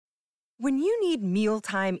When you need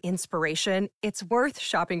mealtime inspiration, it's worth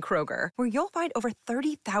shopping Kroger, where you'll find over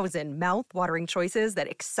 30,000 mouth-watering choices that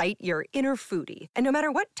excite your inner foodie. And no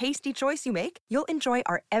matter what tasty choice you make, you'll enjoy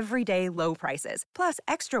our everyday low prices, plus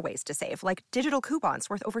extra ways to save, like digital coupons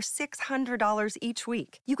worth over $600 each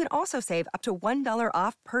week. You can also save up to $1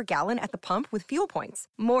 off per gallon at the pump with fuel points.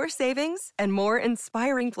 More savings and more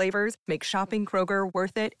inspiring flavors make shopping Kroger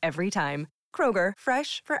worth it every time. Kroger,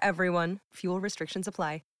 fresh for everyone. Fuel restrictions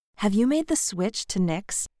apply. Have you made the switch to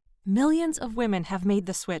Knix? Millions of women have made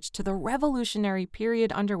the switch to the revolutionary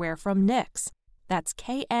period underwear from Knix. That's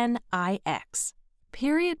Knix.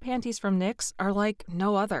 Period panties from Knix are like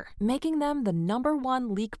no other, making them the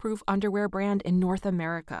 #1 leak-proof underwear brand in North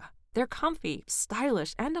America. They're comfy,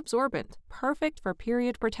 stylish, and absorbent, perfect for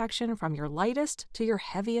period protection from your lightest to your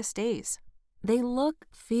heaviest days. They look,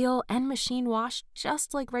 feel, and machine wash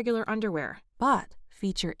just like regular underwear, but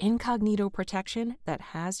feature incognito protection that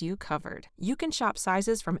has you covered. You can shop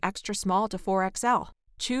sizes from extra small to 4XL.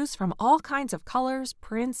 Choose from all kinds of colors,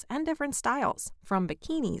 prints, and different styles, from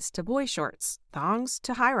bikinis to boy shorts, thongs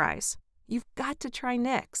to high-rise. You've got to try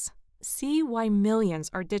Knix. See why millions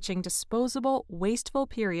are ditching disposable, wasteful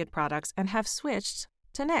period products and have switched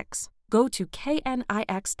to Knix. Go to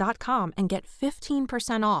knix.com and get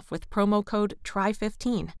 15% off with promo code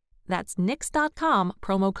TRY15. That's Knix.com,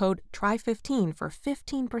 promo code TRY15 for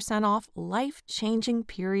 15% off life-changing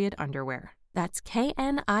period underwear. That's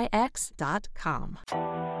knix.com.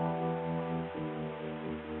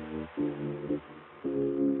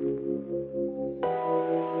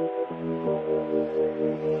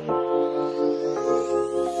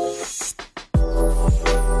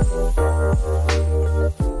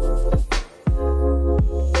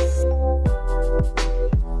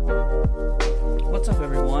 What's up,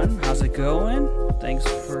 everyone? How's it going? Thanks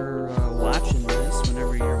for watching this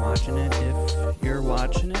whenever you're watching it, if you're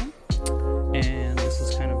watching it. And this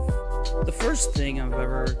is kind of the first thing I've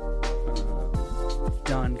ever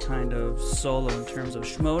done kind of solo in terms of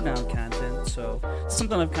Schmoedown content, so it's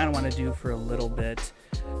something I've kind of wanted to do for a little bit,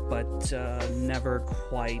 but never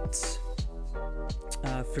quite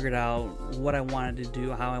figured out what I wanted to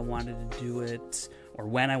do, how I wanted to do it, or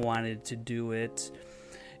when I wanted to do it.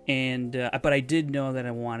 And but I did know that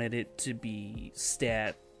I wanted it to be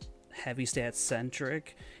heavy stat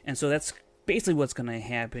centric, and so that's basically what's going to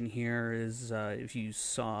happen here. Is if you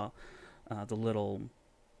saw the little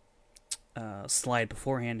slide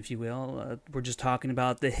beforehand, if you will, we're just talking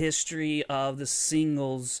about the history of the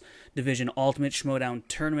singles division Ultimate Schmoedown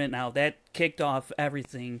tournament. Now that kicked off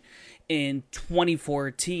everything in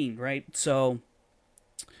 2014, right? So.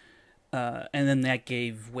 And then that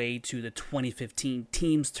gave way to the 2015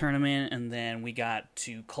 Teams tournament, and then we got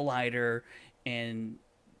to Collider, and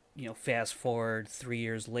fast forward 3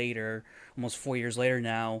 years later, almost 4 years later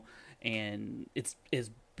now, and it's as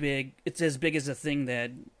big as a thing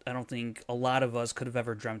that I don't think a lot of us could have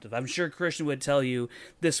ever dreamt of. I'm sure Christian would tell you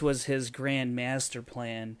this was his grand master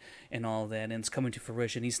plan and all that, and it's coming to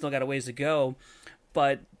fruition. He's still got a ways to go,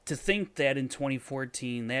 but to think that in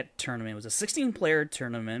 2014 that tournament was a 16-player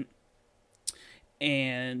tournament.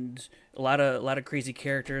 And a lot of crazy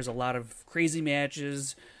characters, a lot of crazy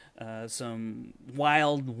matches, some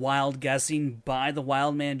wild guessing by the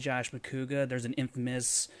wild man Josh Macuga. There's an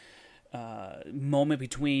infamous moment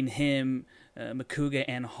between him, Macuga,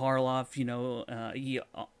 and Harloff.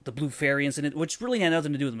 The Blue Fairy incident, which really had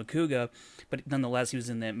nothing to do with Macuga, but nonetheless he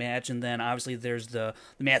was in that match. And then obviously there's the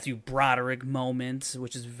Matthew Broderick moment,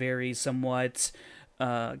 which is very somewhat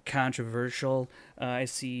controversial. I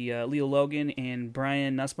see Leo Logan and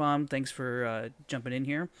Brian Nussbaum. Thanks for jumping in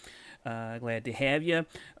here. Glad to have you.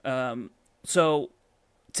 So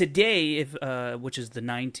today, which is the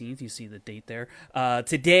 19th, you see the date there.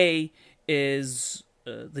 Today is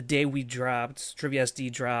the day we dropped, Trivia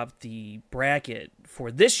SD dropped the bracket for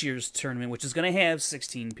this year's tournament, which is going to have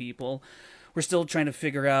 16 people. We're still trying to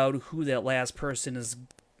figure out who that last person is,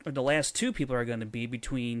 or the last two people are going to be,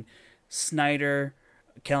 between Snyder,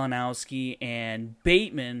 Kalinowski, and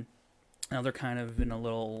Bateman. Now they're kind of in a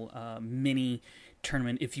little mini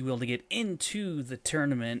tournament, if you will, to get into the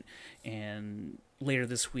tournament. And later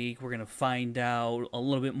this week, we're going to find out a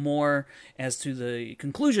little bit more as to the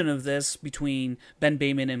conclusion of this between Ben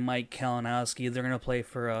Bateman and Mike Kalinowski. They're going to play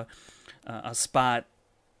for a spot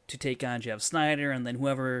to take on Jeff Snyder, and then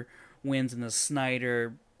whoever wins in the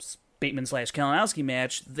Snyder Bateman/Kalinowski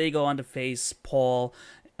match, they go on to face Paul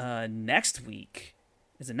next week.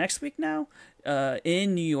 Is it next week now?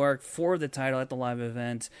 In New York for the title at the live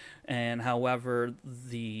event. And however,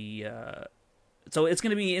 so it's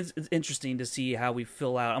going to be it's interesting to see how we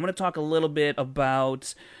fill out. I'm going to talk a little bit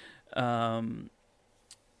about,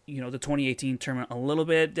 the 2018 tournament a little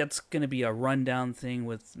bit. That's going to be a rundown thing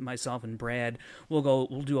with myself and Brad. We'll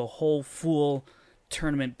do a whole full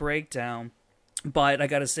tournament breakdown. But I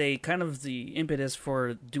got to say, kind of the impetus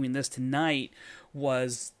for doing this tonight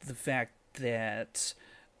was the fact that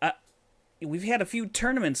we've had a few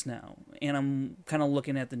tournaments now, and I'm kind of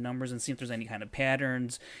looking at the numbers and seeing if there's any kind of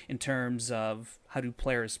patterns in terms of how do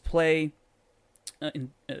players play.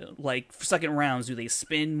 Like for second rounds, do they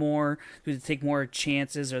spin more? Do they take more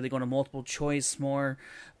chances? Are they going to multiple choice more?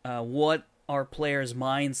 What are players'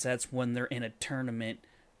 mindsets when they're in a tournament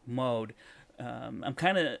mode? I'm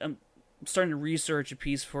starting to research a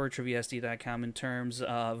piece for TriviaSD.com in terms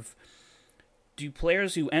of, do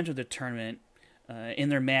players who enter the tournament in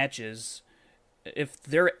their matches, if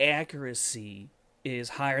their accuracy is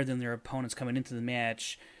higher than their opponents coming into the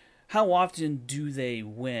match, how often do they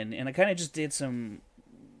win? And I kind of just did some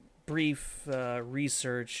brief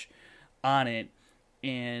research on it,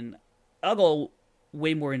 and I'll go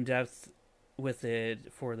way more in depth with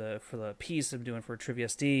it for the piece I'm doing for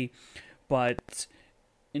TriviaSD. But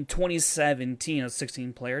in 2017, a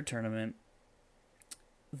 16-player tournament,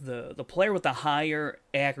 the player with the higher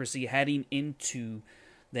accuracy heading into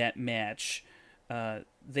that match,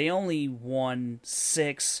 they only won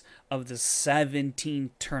 6 of the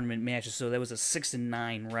 17 tournament matches, so that was a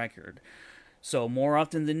 6-9 record. So more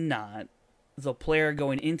often than not, the player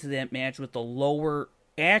going into that match with the lower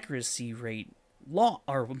accuracy rate won.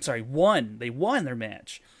 They won their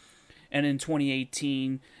match. And in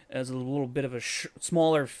 2018, as a little bit of a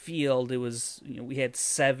smaller field, it was, we had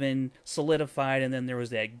 7 solidified, and then there was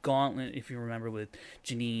that gauntlet, if you remember, with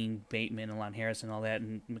Janine Bateman and Lon Harrison and all that,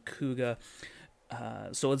 and Makuga.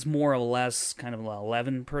 So it's more or less kind of an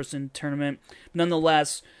 11-person tournament.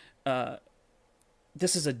 Nonetheless,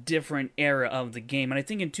 this is a different era of the game. And I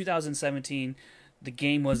think in 2017, the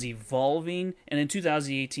game was evolving, and in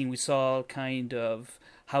 2018, we saw kind of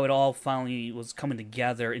how it all finally was coming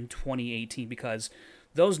together in 2018, because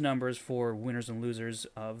those numbers for winners and losers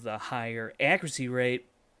of the higher accuracy rate,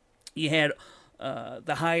 you had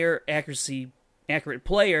the higher accurate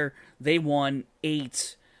player, they won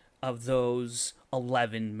 8 of those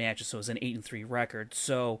 11 matches, so it was an 8-3 record.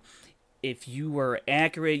 So if you were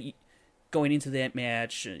accurate going into that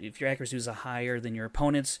match, if your accuracy was higher than your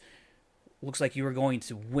opponent's, looks like you were going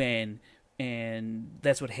to win, and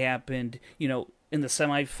that's what happened. In the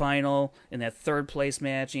semifinal, in that third place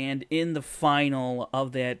match, and in the final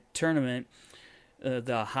of that tournament,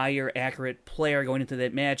 the higher accurate player going into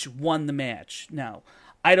that match won the match. Now,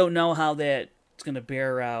 I don't know how that's going to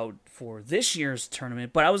bear out for this year's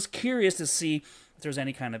tournament, but I was curious to see if there's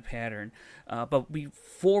any kind of pattern. But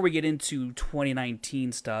before we get into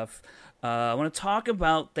 2019 stuff, I want to talk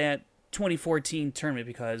about that 2014 tournament,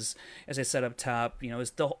 because, as I said up top,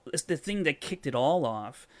 it's the thing that kicked it all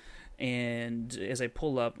off. And as I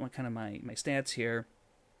pull up my stats here,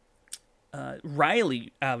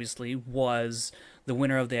 Riley obviously was the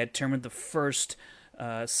winner of that tournament, the first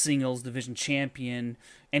singles division champion,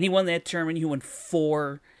 and he won that tournament. He won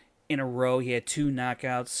 4 in a row. He had 2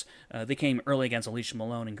 knockouts. They came early against Alicia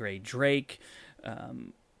Malone and Gray Drake.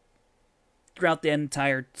 Throughout the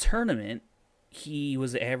entire tournament,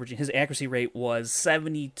 his accuracy rate was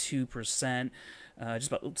 72%.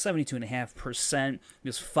 Just about 72.5%. He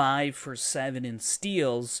was 5 for 7 in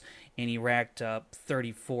steals, and he racked up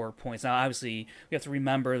 34 points. Now, obviously, we have to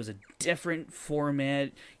remember it was a different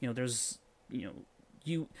format.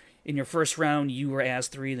 You in your first round, you were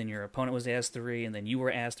asked 3, then your opponent was asked 3, and then you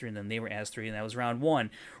were asked 3, and then they were asked 3, and that was round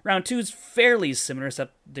 1. Round 2 is fairly similar,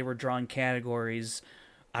 except they were drawing categories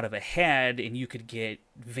out of a hat, and you could get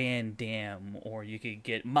Van Damme, or you could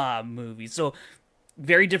get mob movies. So,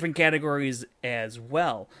 very different categories as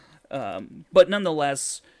well. But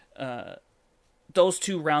nonetheless, those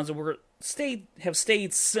 2 rounds have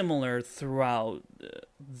stayed similar throughout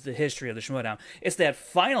the history of the Schmoedown. It's that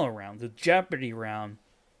final round, the Jeopardy round,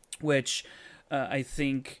 which I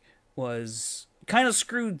think was kind of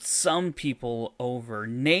screwed some people over.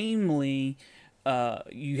 Namely,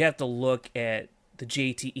 you have to look at the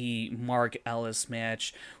JTE Mark Ellis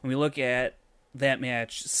match. When we look at that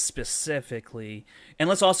match specifically, and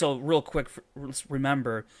let's also real quick let's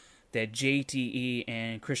remember that JTE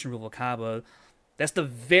and Christian Ruvalcaba, that's the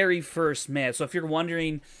very first match. So if you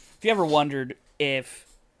ever wondered if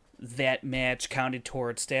that match counted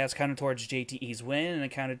towards stats, counted towards JTE's win, and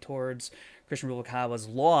it counted towards Christian Ruvalcaba's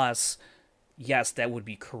loss, yes, that would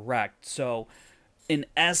be correct. So in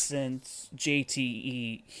essence,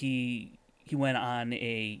 JTE he went on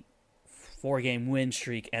a 4-game win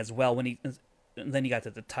streak as well and then he got to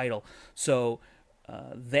the title. So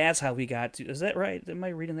that's how we got to... Is that right? Am I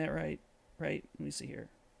reading that right? Right? Let me see here.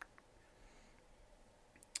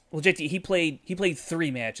 well, JT he played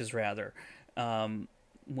 3 matches rather,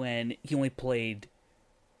 when he only played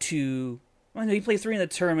 2. Well, no, he played 3 in the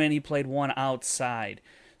tournament. He played 1 outside,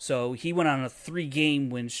 so he went on a 3-game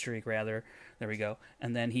win streak rather. There we go,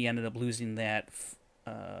 and then he ended up losing that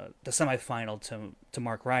the semifinal to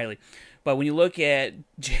Mark Riley. But when you look at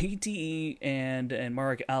JTE and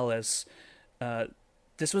Mark Ellis,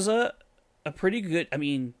 this was a pretty good. I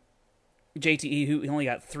mean, JTE, who only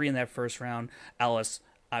got 3 in that first round. Ellis,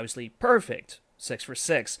 obviously perfect, 6 for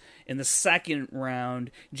 6. In the second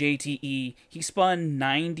round, JTE, he spun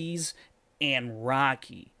 90s and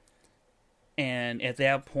Rocky. And at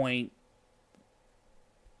that point,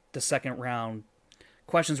 the second round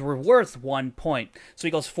questions were worth 1 point. So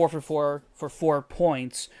he goes 4 for 4 for 4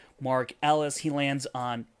 points. Mark Ellis, he lands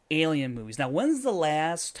on Alien movies. Now, when's the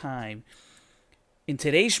last time in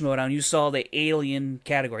today's Schmoedown you saw the Alien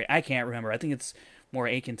category? I can't remember. I think it's more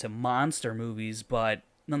akin to monster movies, but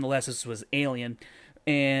nonetheless, this was Alien.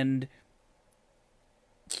 And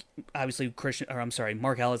obviously,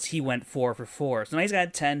 Mark Ellis, he went 4 for 4. So now he's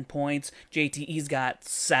got 10 points. JTE's got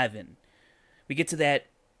 7. We get to that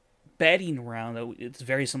betting round that it's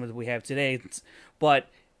very similar to what we have today, but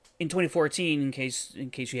in 2014, in case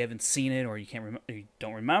you haven't seen it or you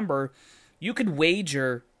don't remember, you could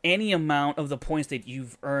wager any amount of the points that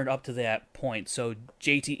you've earned up to that point. So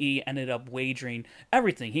JTE ended up wagering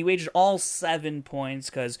everything. He wagered all 7 points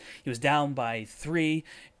because he was down by 3,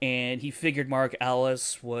 and he figured Mark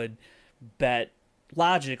Ellis would bet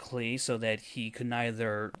logically so that he could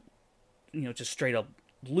neither, just straight up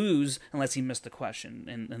lose unless he missed the question,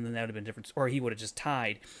 and then that would have been different, or he would have just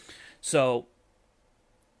tied. So,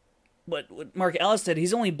 but what Mark Ellis did,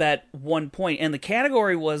 he's only bet 1 point, and the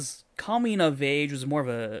category was coming of age. Was more of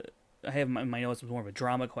a, I have my notes, was more of a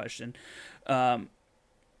drama question, but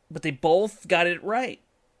they both got it right.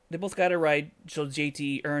 So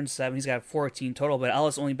JT earned 7. He's got 14 total, but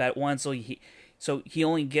Ellis only bet 1, so he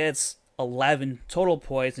only gets 11 total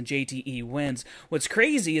points, and JTE wins. What's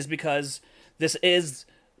crazy is because this is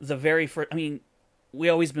the very first. I mean,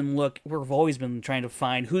 we've always been trying to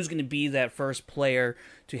find who's going to be that first player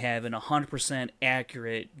to have an 100%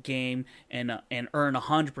 accurate game and earn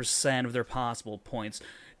 100% of their possible points.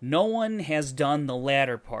 No one has done the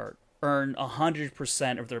latter part, earn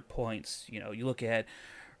 100% of their points. You look at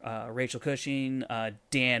Rachel Cushing,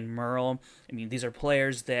 Dan Murrell. I mean, these are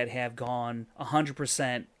players that have gone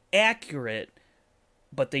 100% accurate,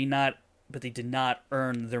 but they did not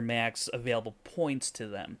earn their max available points to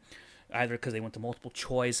them, either because they went to multiple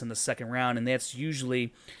choice in the second round, and that's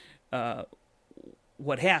usually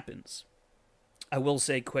what happens. I will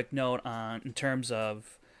say, quick note in terms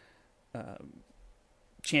of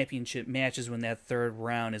championship matches when that third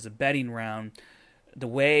round is a betting round, the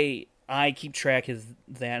way I keep track is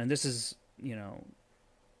that, and this is,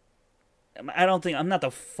 I'm not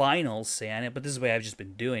the final say on it, but this is the way I've just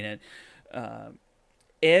been doing it.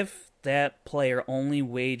 If that player only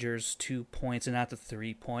wagers 2 points and not the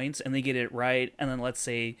 3 points, and they get it right, and then let's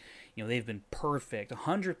say, they've been perfect,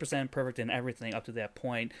 100% perfect in everything up to that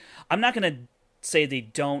point, I'm not going to say they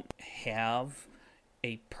don't have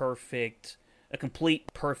a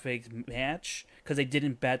complete perfect match, because they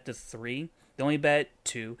didn't bet the 3. They only bet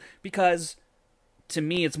 2, because to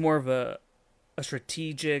me it's more of a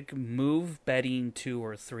strategic move betting 2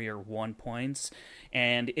 or 3 or 1 points,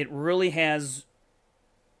 and it really has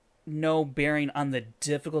no bearing on the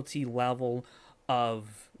difficulty level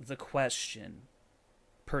of the question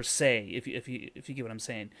per se, if you get what I'm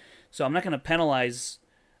saying. So I'm not going to penalize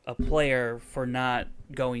a player for not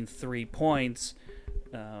going 3 points,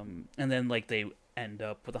 and then they end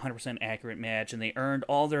up with a 100% accurate match and they earned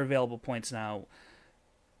all their available points. Now,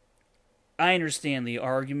 I understand the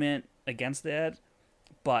argument against that,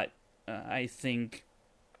 but I think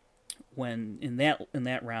when in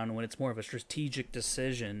that round, when it's more of a strategic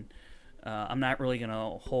decision, I'm not really going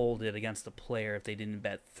to hold it against the player if they didn't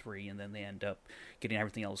bet 3 and then they end up getting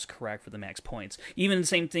everything else correct for the max points. Even the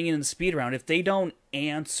same thing in the speed round. If they don't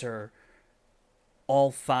answer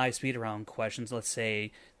all 5 speed round questions, let's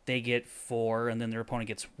say they get 4 and then their opponent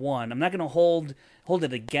gets 1, I'm not going to hold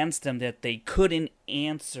it against them that they couldn't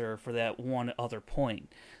answer for that one other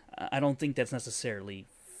point. I don't think that's necessarily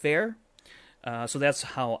fair. So that's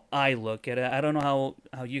how I look at it. I don't know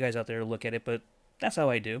how you guys out there look at it, but that's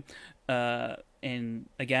how I do. And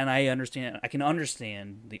again, I can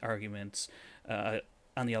understand the arguments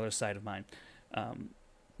on the other side of mine.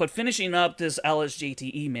 But finishing up this Ellis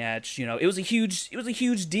JTE match, it was a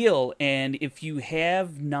huge deal. And if you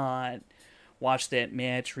have not watched that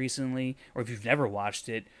match recently, or if you've never watched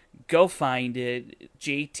it, go find it.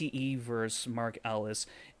 JTE versus Mark Ellis.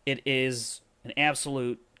 It is an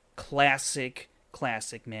absolute classic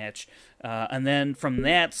match. And then from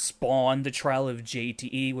that spawned the trial of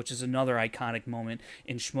JTE, which is another iconic moment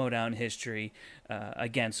in Schmoedown history.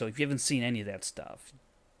 Again, so if you haven't seen any of that stuff,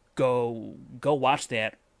 go watch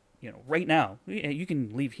that, right now. You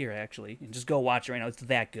can leave here, actually, and just go watch it right now. It's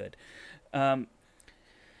that good. And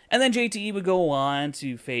then JTE would go on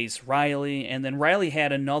to face Riley, and then Riley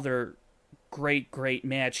had another great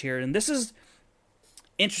match here. And this is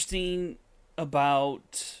interesting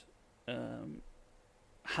about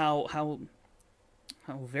how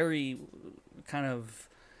very kind of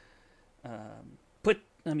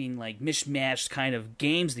mishmashed kind of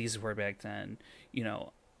games these were back then.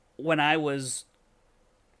 When I was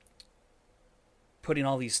putting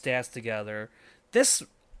all these stats together, this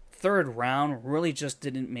third round really just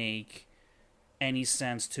didn't make any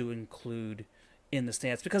sense to include in the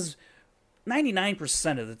stats, because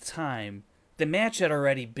 99% of the time the match had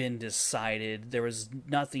already been decided. There was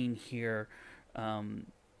nothing here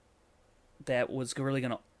that was really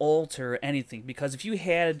going to alter anything, because if you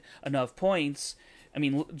had enough points,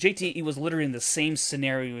 JTE was literally in the same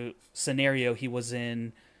scenario he was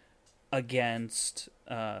in against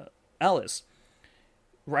Ellis.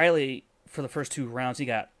 Riley, for the first 2 rounds, he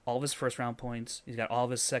got all of his first round points, he's got all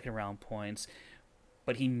of his second round points,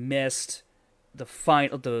 but he missed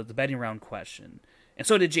the betting round question, and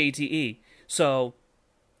so did JTE. So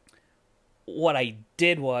what I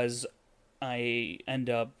did was I end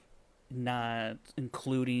up not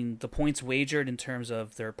including the points wagered in terms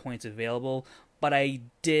of their points available, but I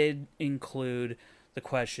did include the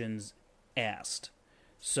questions asked.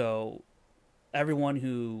 So everyone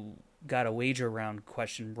who got a wager round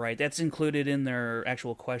question right, that's included in their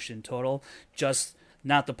actual question total, just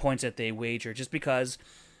not the points that they wagered, just because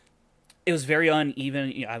it was very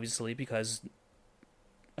uneven, obviously, because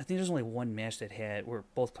I think there's only one match where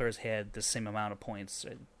both players had the same amount of points.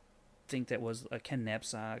 I think that was a Ken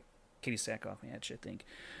Knapsack, Katie Sackhoff match, I think.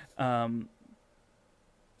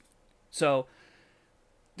 So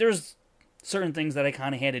there's certain things that I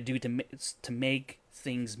kind of had to do to make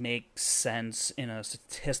things make sense in a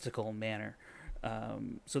statistical manner.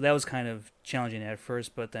 So that was kind of challenging at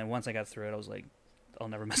first, but then once I got through it, I was like, I'll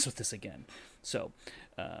never mess with this again. So,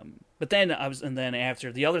 but then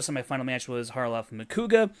after the other semifinal match was Harloff and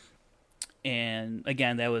Makuga, and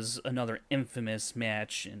again that was another infamous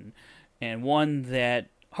match, and one that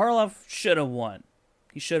Harloff should have won.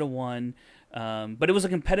 He should have won, but it was a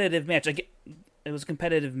competitive match. It was a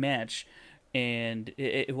competitive match, and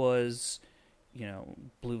it was,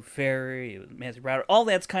 Blue Fairy, it was Matthew Browder, all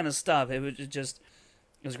that kind of stuff. It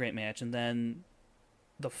was a great match, and then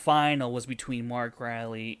the final was between Mark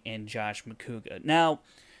Riley and Josh Makuga. Now,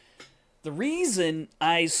 the reason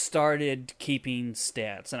I started keeping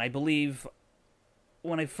stats, and I believe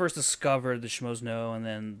when I first discovered the Schmoes Know and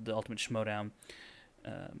then the Ultimate Schmoedown,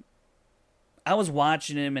 I was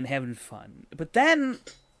watching him and having fun. But then,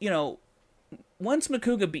 once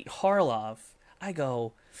Makuga beat Harloff, I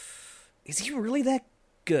go, is he really that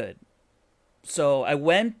good? So I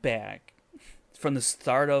went back from the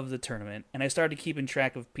start of the tournament, and I started keeping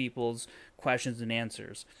track of people's questions and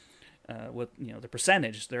answers, with the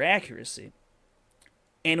percentage, their accuracy.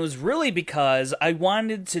 And it was really because I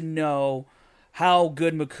wanted to know how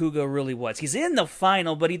good Makuga really was. He's in the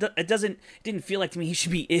final, but it didn't feel like to me he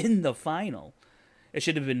should be in the final. It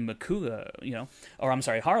should have been Makuga, or I'm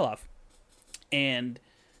sorry, Harloff. And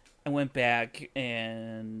I went back,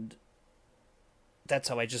 and that's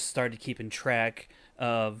how I just started keeping track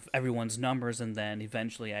of everyone's numbers, and then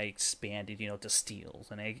eventually I expanded, to steals,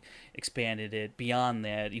 and I expanded it beyond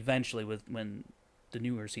that eventually when the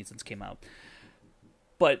newer seasons came out.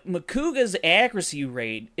 But Makuga's accuracy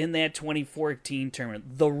rate in that 2014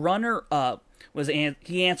 tournament, the runner-up,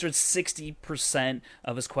 he answered 60%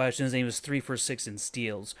 of his questions, and he was 3 for 6 in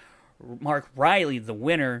steals. Mark Riley, the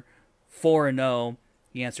winner, 4-0,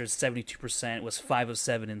 he answered 72%, was 5 of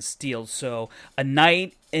 7 in steals. So a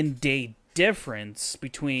night and day difference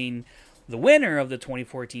between the winner of the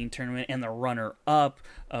 2014 tournament and the runner-up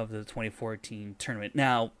of the 2014 tournament.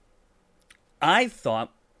 Now, I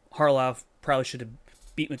thought Harloff probably should have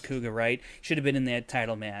beat Makuga, right? Should have been in that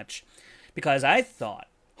title match, because I thought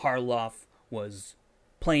Harloff was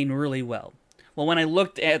playing really well. Well, when I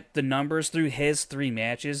looked at the numbers through his 3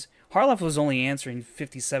 matches, Harloff was only answering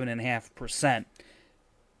 57.5%.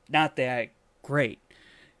 Not that great.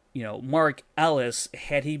 Mark Ellis,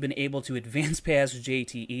 had he been able to advance past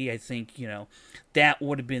JTE, I think, that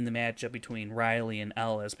would have been the matchup between Riley and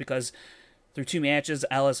Ellis, because through 2 matches,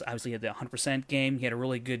 Ellis obviously had the 100% game. He had a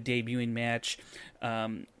really good debuting match,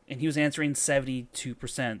 and he was answering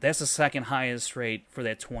 72%. That's the second highest rate for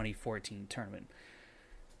that 2014 tournament.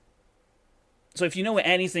 So if you know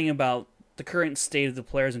anything about the current state of the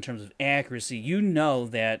players in terms of accuracy, you know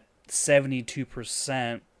that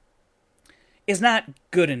 72% is not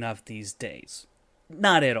good enough these days.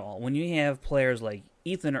 Not at all. When you have players like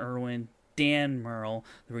Ethan Irwin, Dan Murrell,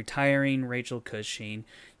 the retiring Rachel Cushing,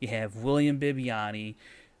 you have William Bibiani,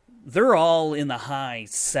 they're all in the high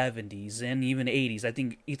 70s and even 80s. I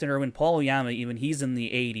think Ethan Irwin, Paul Oyama, even he's in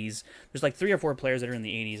the 80s. There's like 3 or 4 players that are in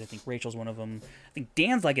the 80s. I think Rachel's one of them. I think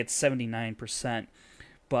Dan's like at 79%.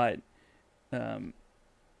 But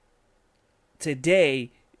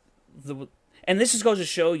today, and this just goes to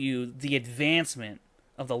show you the advancement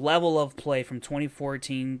of the level of play from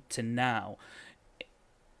 2014 to now.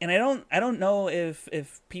 And I don't know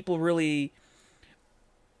if people really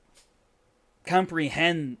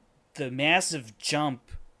comprehend the massive jump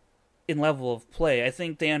in level of play. I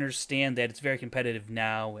think they understand that it's very competitive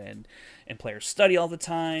now, and players study all the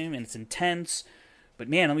time, and it's intense. But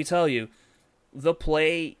man, let me tell you,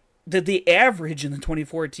 the average in the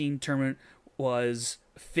 2014 tournament was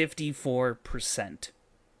 54%.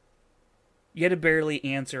 You had to barely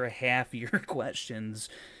answer a half your questions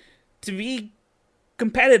to be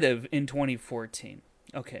competitive in 2014.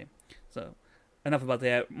 Okay, so enough about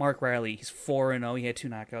that. Mark Riley, he's 4-0. He had 2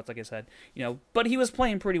 knockouts, like I said. But he was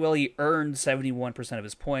playing pretty well. He earned 71% of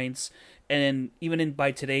his points, and even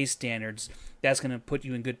by today's standards, that's going to put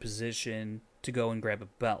you in good position to go and grab a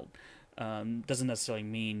belt. Doesn't necessarily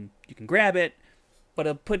mean you can grab it, but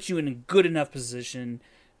it'll put you in a good enough position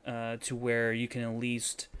to where you can at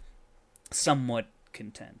least somewhat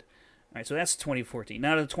contend. All right, so that's 2014.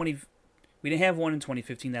 Now we didn't have one in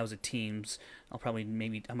 2015. That was a teams.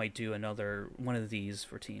 I might do another one of these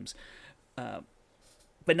for teams. But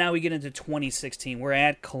now we get into 2016. We're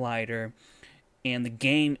at Collider, and the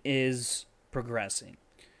game is progressing.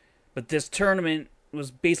 But this tournament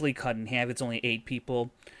was basically cut in half. It's only 8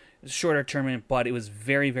 people. It's a shorter tournament, but it was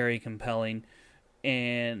very, very compelling.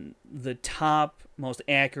 And the top, most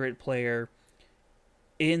accurate player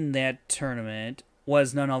in that tournament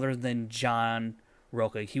was none other than John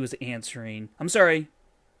Rocha. He was answering... I'm sorry.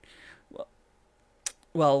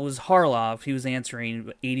 Well, it was Harloff. He was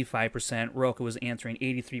answering 85%. Rocha was answering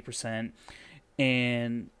 83%.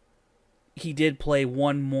 And he did play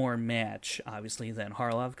one more match, obviously, than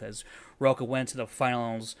Harloff, because Rocha went to the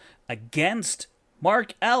finals against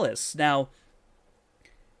Mark Ellis. Now,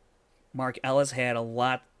 Mark Ellis had a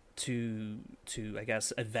lot to I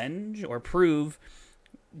guess, avenge or prove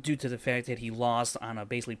due to the fact that he lost on a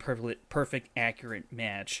basically perfect accurate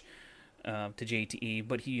match to JTE.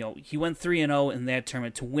 But he went 3-0 in that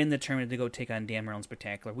tournament to win the tournament to go take on Dan Murrell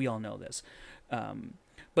Spectacular. We all know this.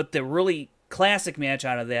 But the really classic match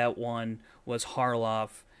out of that one was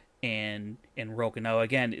Harloff and Rocha. Now,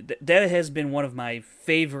 again, that has been one of my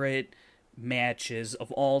favorite matches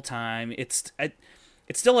of all time. It's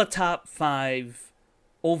still a top 5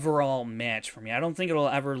 overall match for me. I don't think it'll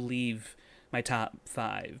ever leave my top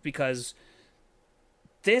 5, because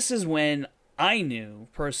this is when I knew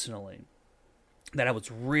personally that I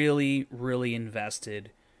was really, really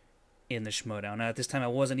invested in the Schmoedown. Now, at this time, I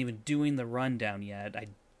wasn't even doing the rundown yet. I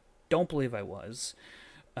don't believe I was.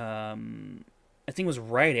 I think it was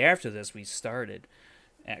right after this we started,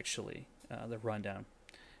 actually, the rundown.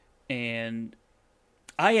 And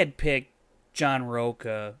I had picked John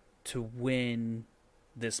Rocha to win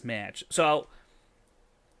this match. So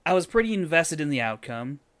I was pretty invested in the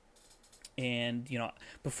outcome. And,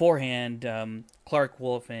 beforehand, Clark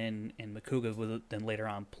Wolf and Makuga would then later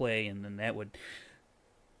on play, and then that would...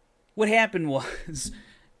 What happened was,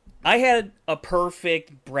 I had a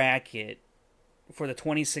perfect bracket for the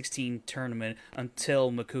 2016 tournament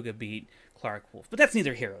until Makuga beat Clark Wolf. But that's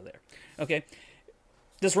neither here nor there. Okay?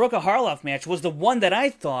 This Rocha Harloff match was the one that I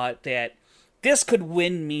thought that this could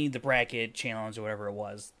win me the bracket challenge or whatever it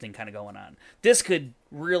was thing kind of going on. This could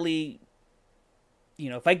really...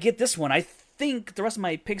 if I get this one, I think the rest of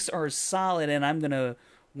my picks are solid and I'm going to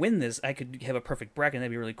win this. I could have a perfect bracket, and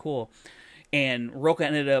that'd be really cool. And Rocha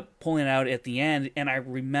ended up pulling it out at the end, and I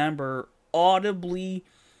remember audibly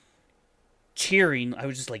cheering. I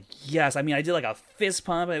was just like, yes. I mean, I did like a fist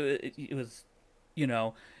pump. It was,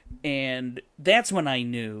 and that's when I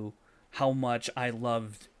knew how much I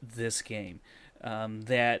loved this game.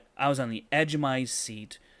 That I was on the edge of my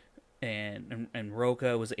seat, and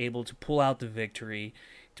Rocha was able to pull out the victory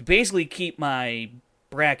to basically keep my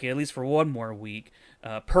bracket, at least for one more week,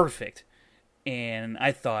 perfect. And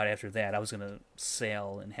I thought after that I was going to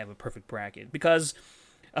sail and have a perfect bracket, because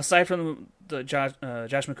aside from the Josh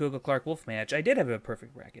Makuga Clark Wolf match, I did have a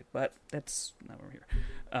perfect bracket, but that's not why we're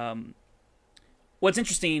here. What's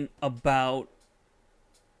interesting about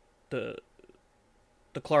the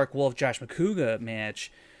the Clark Wolf Josh McCouga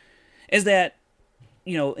match is that,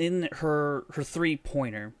 in her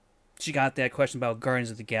 3-pointer, she got that question about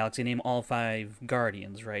Guardians of the Galaxy, name all 5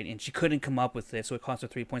 Guardians, right? And she couldn't come up with it, so it cost her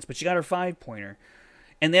 3 points. But she got her 5-pointer.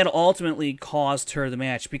 And that ultimately cost her the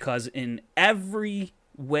match because in every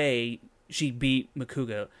way she beat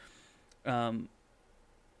McCouga.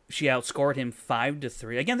 She outscored him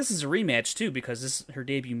 5-3. Again, this is a rematch too because her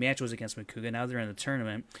debut match was against McCouga. Now they're in the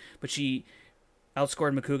tournament, but she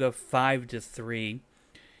outscored McCouga 5-3.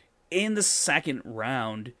 In the second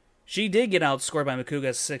round, she did get outscored by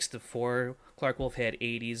McCouga 6-4. Clark Wolf had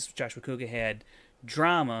 80s. Josh McCouga had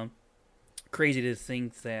drama. Crazy to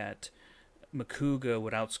think that McCouga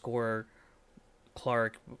would outscore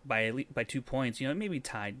Clark by 2 points. Maybe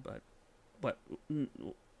tied, but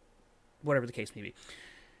whatever the case may be.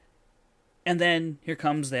 And then here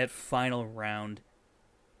comes that final round,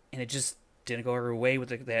 and it just didn't go her way with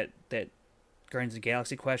that Guardians of the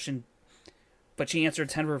Galaxy question. But she answered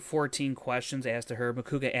 10 of her 14 questions asked to her.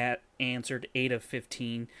 McCouga answered 8 of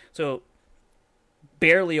 15, so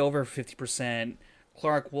barely over 50%.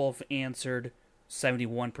 Clark Wolf answered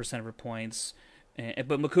 71% of her points,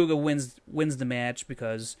 but McCouga wins the match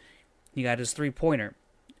because he got his 3-pointer,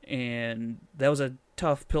 and that was a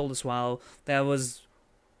tough pill to swallow. That was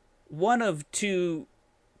one of 2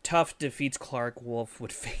 tough defeats Clark Wolf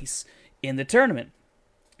would face in the tournament.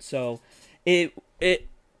 So it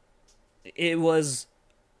was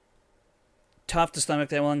tough to stomach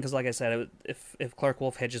that one because, like I said, if Clark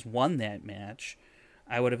Wolf had just won that match,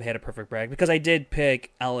 I would have had a perfect bracket because I did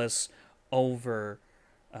pick Ellis over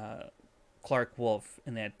Clark Wolf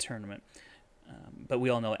in that tournament. But we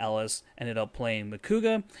all know Ellis ended up playing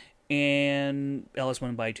McCouga, and Ellis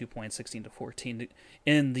won by 2 points, 16-14,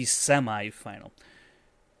 in the semifinal.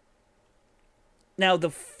 Now, the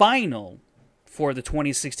final for the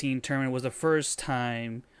 2016 tournament was the first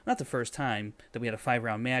time, not the first time that we had a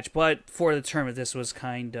 5-round match, but for the tournament, this was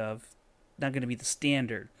kind of not going to be the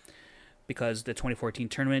standard because the 2014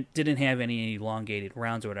 tournament didn't have any elongated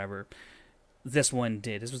rounds or whatever. This one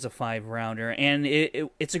did. This was a 5-rounder, and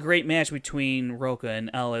it's a great match between Rocha and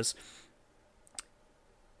Ellis.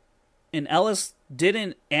 And Ellis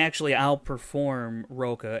didn't actually outperform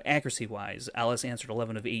Rocha accuracy-wise. Ellis answered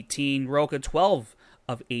 11 of 18, Rocha 12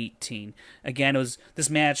 of 18. Again, this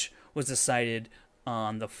match was decided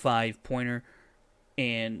on the 5-pointer,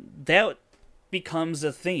 and that becomes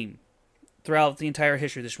a theme throughout the entire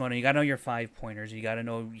history of the Schmoedown. You got to know your 5-pointers. You got to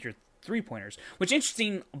know your 3-pointers. Which,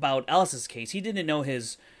 interesting about Ellis's case, he didn't know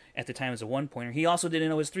his, at the time, as a 1-pointer. He also didn't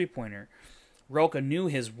know his 3-pointer. Rocha knew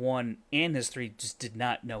his 1 and his 3, just did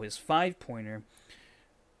not know his 5-pointer.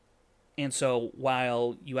 And so,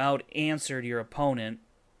 while you out-answered your opponent,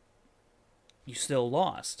 you still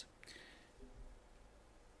lost.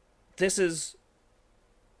 This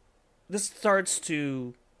starts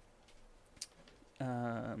to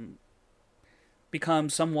become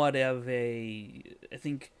somewhat of a, I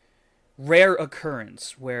think, rare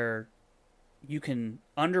occurrence where you can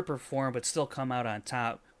underperform but still come out on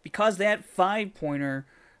top because that 5-pointer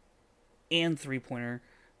and 3-pointer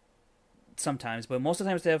sometimes, but most of the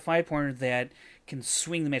time it's that 5-pointer that can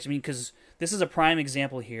swing the match. I mean, because this is a prime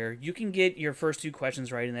example here. You can get your first 2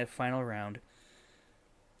 questions right in that final round,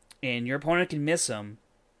 and your opponent can miss them,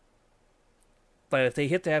 but if they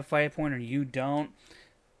hit that 5-pointer and you don't,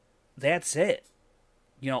 that's it.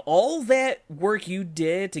 All that work you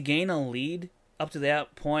did to gain a lead up to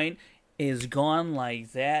that point is gone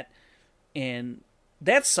like that. And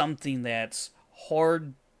that's something that's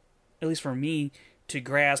hard, at least for me, to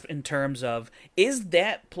grasp in terms of, is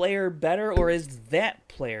that player better or is that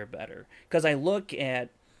player better? Because I look at,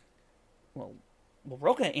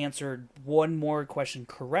 Rocha answered 1 more question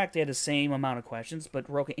correct. They had the same amount of questions, but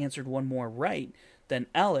Rocha answered 1 more right than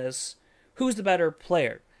Ellis. Who's the better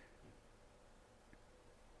player?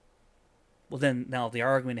 Well, then now the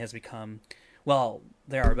argument has become,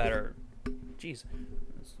 they are better. Jeez.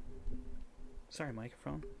 Sorry,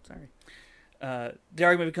 microphone. Sorry. The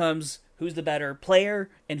argument becomes, who's the better player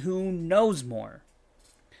and who knows more?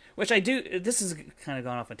 Which I do, this is kind of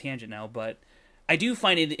gone off a tangent now, but I do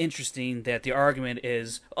find it interesting that the argument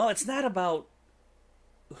is, it's not about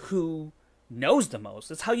who knows the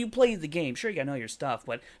most. It's how you play the game. Sure, you gotta know your stuff,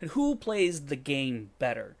 but who plays the game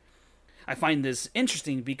better? I find this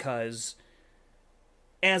interesting because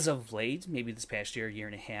as of late, maybe this past year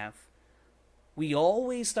and a half, we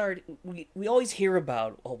always hear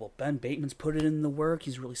about, Ben Bateman's put it in the work.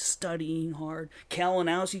 He's really studying hard. Cal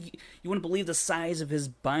House, you wouldn't believe the size of his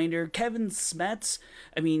binder. Kevin Smets,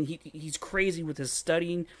 I mean, he's crazy with his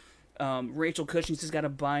studying. Rachel Cushing's has got a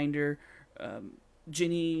binder.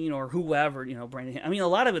 Janine or whoever, Brandon. I mean, a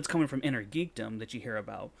lot of it's coming from Inner Geekdom that you hear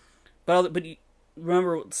about. But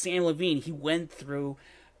remember Sam Levine, he went through,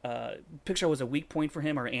 Pixar was a weak point for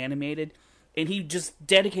him, or animated, and he just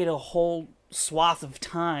dedicated a whole swath of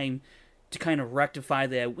time to kind of rectify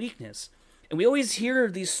that weakness. And we always hear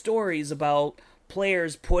these stories about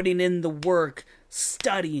players putting in the work,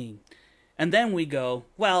 studying, and then we go,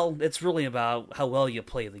 well, it's really about how well you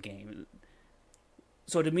play the game.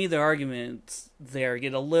 So to me, the arguments there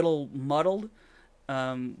get a little muddled.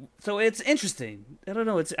 So it's interesting. I don't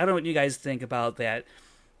know. I don't know what you guys think about that.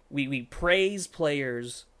 We praise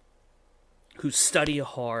players who study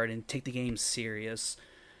hard and take the game serious,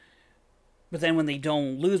 but then when they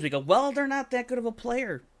don't lose, we go, well, they're not that good of a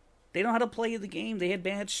player. They know how to play the game. They had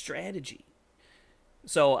bad strategy.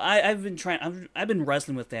 So I've been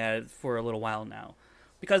wrestling with that for a little while now,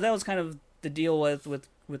 because that was kind of the deal with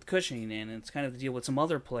Cushing, and it's kind of the deal with some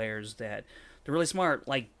other players that they're really smart,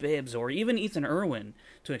 like Bibbs or even Ethan Irwin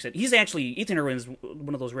to an extent. Ethan Irwin is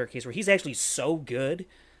one of those rare cases where he's actually so good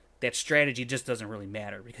that strategy just doesn't really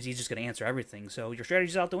matter, because he's just going to answer everything. So your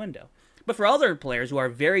strategy's out the window. But for other players who are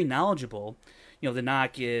very knowledgeable, the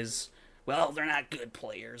knock is, well, they're not good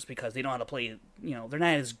players because they know how to play, they're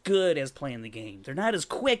not as good as playing the game. They're not as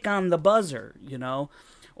quick on the buzzer,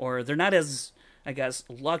 or they're not as, I guess,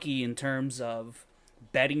 lucky in terms of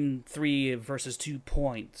betting 3 versus 2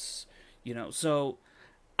 points, So,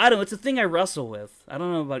 I don't know, it's a thing I wrestle with. I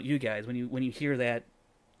don't know about you guys when you hear that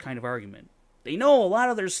kind of argument. They know a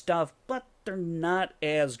lot of their stuff, but they're not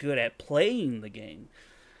as good at playing the game.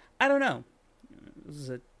 I don't know. This is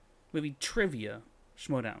a movie trivia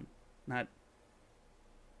Schmodown, not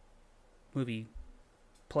movie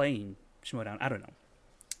playing Schmodown. I don't know.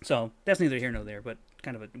 So that's neither here nor there, but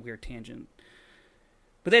kind of a weird tangent.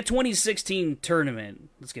 But that 2016 tournament,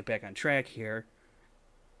 let's get back on track here.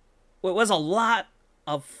 Well, it was a lot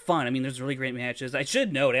of fun. I mean, there's really great matches. I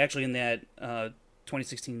should note, actually, in that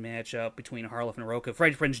 2016 matchup between Harloff and Roca,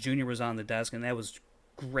 Freddie Prinze Jr. was on the desk, and that was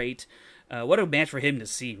great. What a match for him to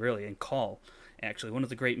see, really, and call, actually. One of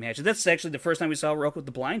the great matches. That's actually the first time we saw Roca with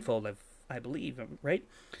the blindfold, I believe, right?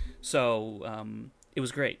 So, it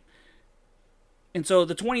was great. And so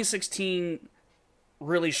the 2016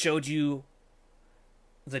 really showed you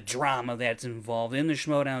the drama that's involved in the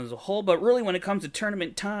Schmodown as a whole, but really when it comes to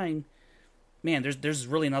tournament time, man, there's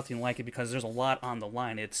really nothing like it, because there's a lot on the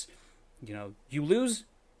line. It's, you lose,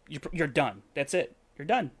 you're done. That's it. You're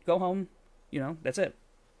done. Go home. That's it.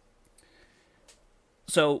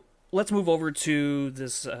 So let's move over to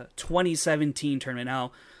this 2017 tournament.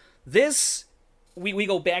 Now, this, we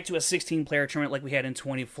go back to a 16-player tournament like we had in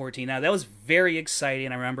 2014. Now, that was very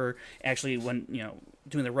exciting. I remember actually when,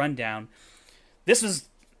 doing the rundown, this was,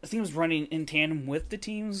 I think it was running in tandem with the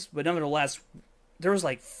teams, but nonetheless, there was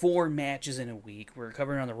like 4 matches in a week. We were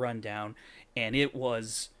covering on the rundown, and it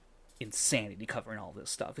was insanity covering all this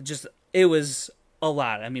stuff. It was a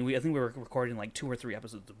lot. I mean, I think we were recording like 2 or 3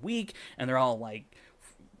 episodes a week, and they're all like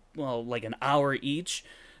an hour each.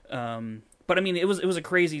 But I mean, it was a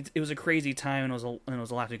crazy time, and it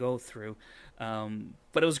was a lot to go through.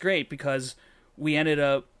 But it was great because we ended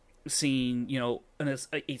up seeing,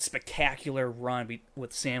 a spectacular run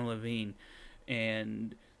with Sam Levine,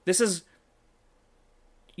 and this is,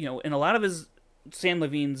 in a lot of Sam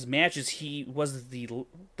Levine's matches, he was the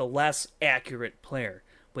less accurate player,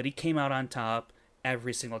 but he came out on top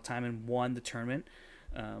every single time and won the tournament.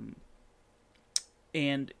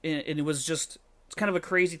 And it was just, it's kind of a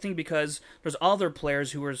crazy thing because there's other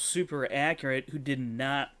players who were super accurate who did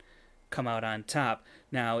not come out on top.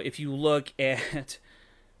 Now, if you look at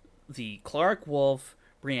the Clark Wolf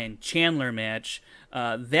Brianne Chandler match,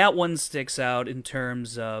 that one sticks out in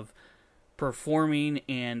terms of performing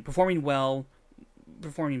well,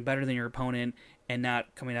 performing better than your opponent, and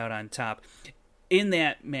not coming out on top. In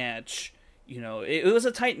that match, it was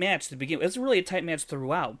a tight match to begin with. It was really a tight match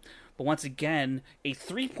throughout. But once again, a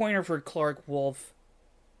 3-pointer for Clark Wolf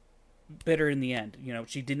bit her in the end.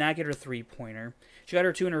 She did not get her 3-pointer. She got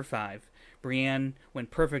her 2 and her 5. Brianne went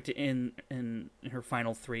perfect in her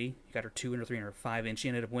final 3. Got her 2 and her 3 and her 5, and she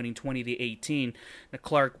ended up winning 20-18. Now,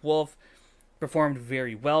 Clark Wolf performed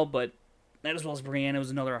very well, but not as well as Brianne. It was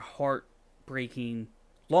another heartbreaking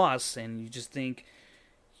loss, and you just think,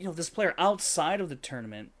 this player outside of the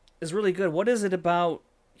tournament is really good. What is it about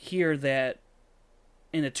here that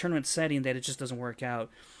in a tournament setting that it just doesn't work out?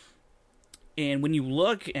 And when you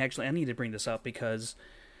look, actually, I need to bring this up because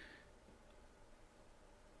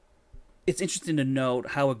it's interesting to note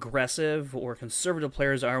how aggressive or conservative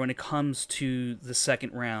players are when it comes to the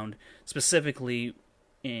second round, specifically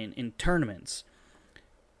in tournaments.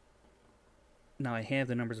 now I have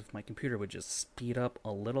the numbers. If my computer would just speed up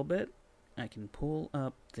a little bit, I can pull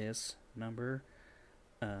up this number.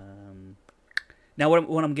 Now,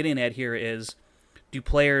 what I'm getting at here is, do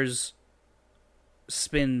players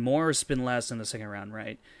spin more or spin less in the second round,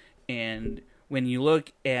 right? And when you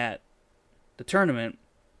look at the tournament,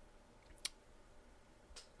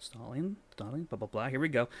 stalling, blah, blah, blah, here we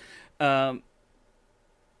go.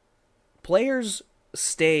 Players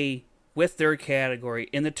stay with their category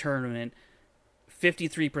in the tournament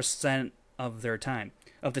 53% of the time.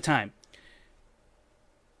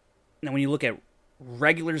 Now, when you look at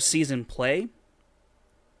regular season play,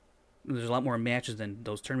 there's a lot more matches than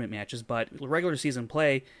those tournament matches, but regular season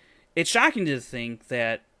play, it's shocking to think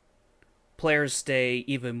that players stay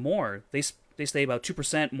even more. They stay about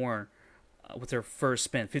 2% more with their first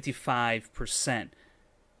spin, 55%.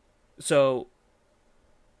 So,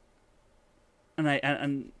 and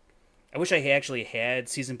I wish I actually had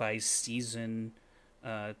season by season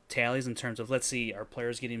tallies in terms of, let's see, are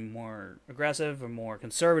players getting more aggressive or more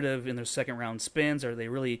conservative in their second round spins? Are they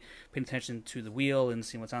really paying attention to the wheel and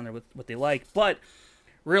seeing what's on there with what they like? But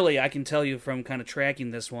really, I can tell you from kind of tracking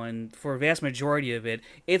this one, for a vast majority of it,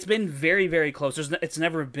 it's been very, very close. It's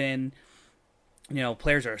never been,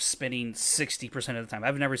 players are spinning 60% of the time.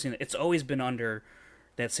 I've never seen it. It's always been under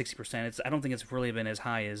that 60%. I don't think it's really been as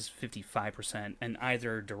high as 55% in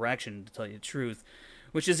either direction, to tell you the truth,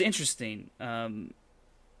 which is interesting.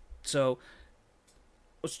 So,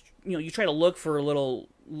 you try to look for little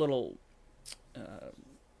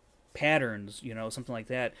patterns, something like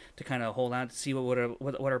that, to kind of hold on to see what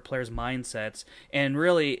are players' mindsets. And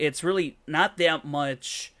really, it's really not that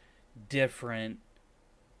much different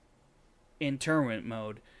in tournament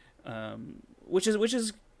mode, which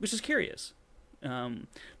is curious.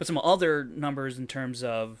 But some other numbers in terms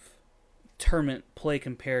of tournament play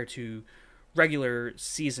compared to regular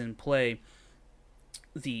season play,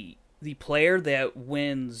 the player that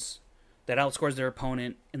outscores their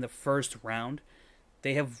opponent in the first round,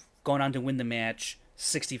 they have gone on to win the match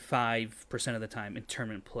 65% of the time in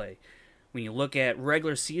tournament play. When you look at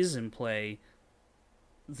regular season play,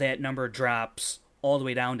 that number drops all the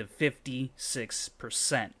way down to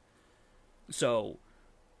 56%. So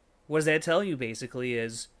what does that tell you, basically,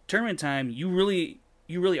 is tournament time, you really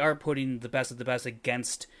are putting the best of the best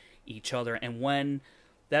against each other, and when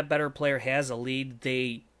that better player has a lead,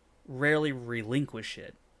 they rarely relinquish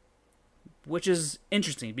it, which is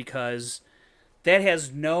interesting because that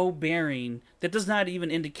has no bearing. That does not even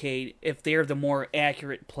indicate if they're the more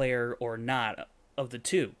accurate player or not of the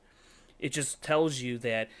two. It just tells you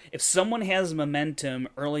that if someone has momentum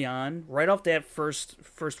early on, right off that first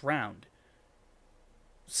round,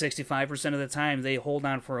 65% of the time they hold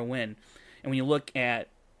on for a win. And when you look at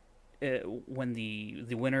when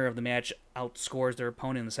the winner of the match outscores their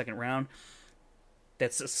opponent in the second round, that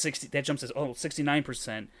jumps to 69%,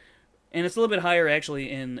 and it's a little bit higher actually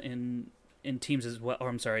in teams as well. Or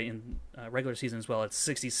I'm sorry, in regular season as well. It's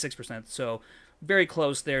 66%. So very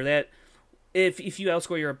close there. That if you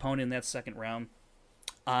outscore your opponent in that second round,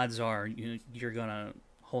 odds are you're gonna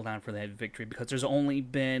hold on for that victory, because there's only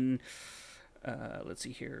been let's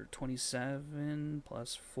see here, 27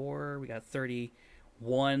 plus 4, we got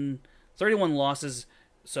 31 losses.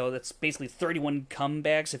 So that's basically 31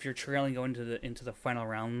 comebacks. If you're trailing going into the final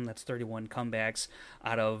round, that's 31 comebacks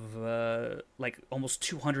out of like almost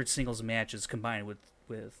 200 singles matches combined with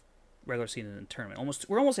regular season and tournament.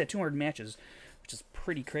 We're almost at 200 matches, which is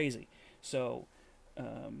pretty crazy. So,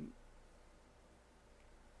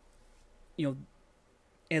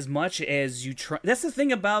 as much as you try, that's the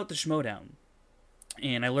thing about the Schmoedown.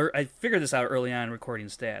 And I figured this out early on recording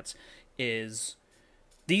stats, is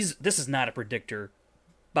this is not a predictor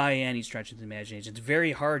by any stretch of the imagination. It's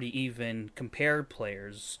very hard to even compare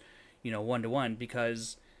players, one-to-one,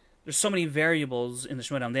 because there's so many variables in the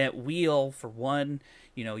Schmoedown. That wheel, for one,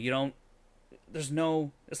 it's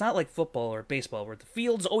not like football or baseball where the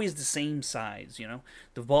field's always the same size,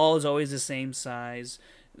 the ball is always the same size.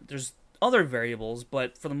 There's other variables,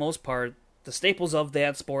 but for the most part, the staples of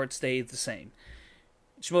that sport stay the same.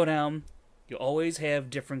 Schmoedown, you always have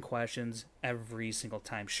different questions every single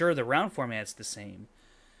time. Sure, the round format's the same,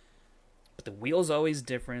 but the wheel's always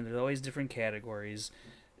different. There's always different categories.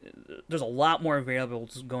 There's a lot more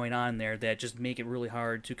variables going on there that just make it really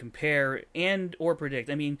hard to compare and or predict.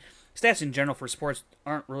 I mean, stats in general for sports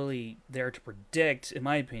aren't really there to predict, in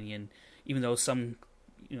my opinion, even though some,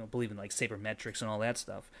 believe in like sabermetrics and all that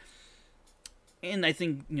stuff. And I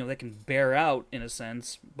think, that can bear out in a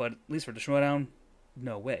sense, but at least for the Schmoedown,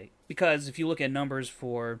 no way. Because if you look at numbers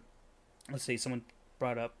for, let's say someone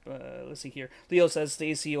brought up, let's see here, Leo says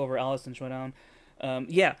Stacy over Alice in Schmoedown.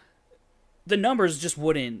 Yeah, the numbers just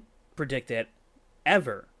wouldn't predict that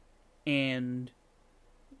ever.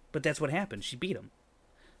 But that's what happened. She beat him.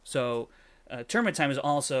 So tournament time is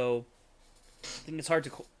also, I think it's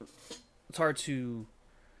hard to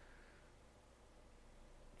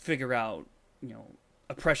figure out,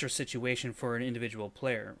 a pressure situation for an individual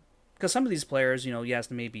player, because some of these players, yes,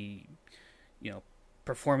 they may be,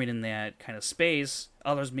 performing in that kind of space.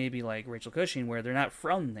 Others may be like Rachel Cushing, where they're not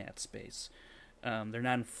from that space. They're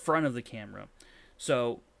not in front of the camera.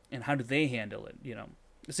 So, and how do they handle it?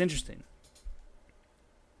 It's interesting.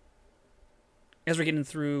 As we're getting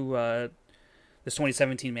through this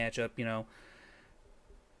 2017 matchup,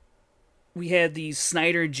 we had the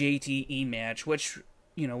Snyder JTE match, which,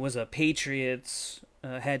 was a Patriots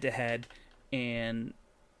head-to-head, and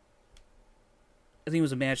I think it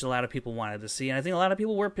was a match a lot of people wanted to see, and I think a lot of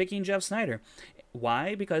people were picking Jeff Snyder.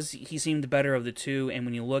 Why? Because he seemed the better of the two, and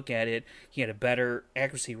when you look at it, he had a better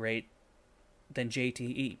accuracy rate than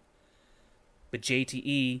JTE. But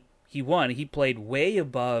JTE, he won. He played way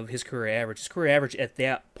above his career average. His career average at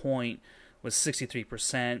that point was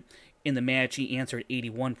 63%. In the match, he answered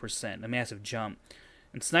 81%, a massive jump.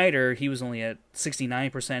 And Snyder, he was only at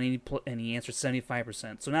 69%, and he answered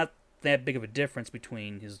 75%. So not that big of a difference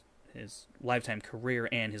between his lifetime career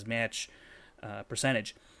and his match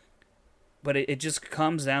percentage. But it just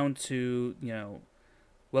comes down to,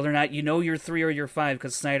 whether or not you're 3 or you're 5,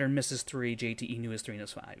 because Snyder missed his 3, JTE knew his 3 and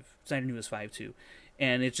his 5. Snyder knew his 5 too.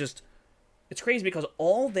 And it's crazy because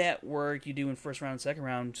all that work you do in first round and second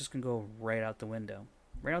round just can go right out the window.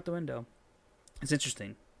 Right out the window. It's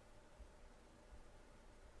interesting.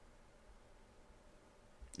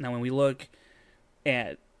 Now, when we look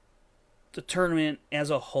at the tournament as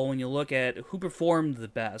a whole, and you look at who performed the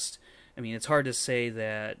best, I mean, it's hard to say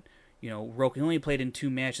that, Roque only played in 2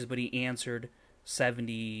 matches, but he answered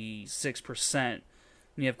 76%.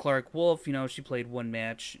 You have Clark Wolf, she played 1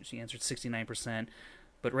 match, she answered 69%.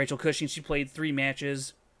 But Rachel Cushing, she played 3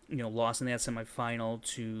 matches, lost in that semifinal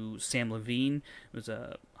to Sam Levine. It was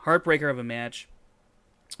a heartbreaker of a match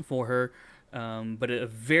for her, but a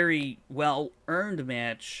very well-earned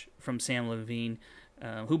match from Sam Levine,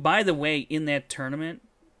 who, by the way, in that tournament,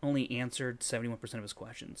 only answered 71% of his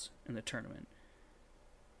questions in the tournament.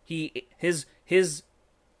 His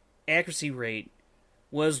accuracy rate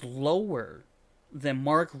was lower than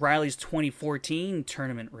Mark Riley's 2014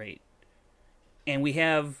 tournament rate. And we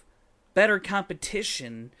have better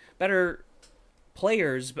competition, better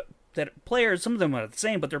players, some of them are the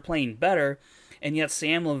same, but they're playing better, and yet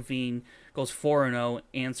Sam Levine goes 4-0,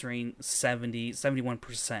 answering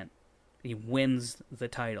 71%. He wins the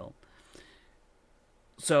title.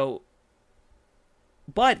 So,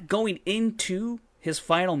 but going into his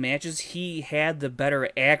final matches, he had the better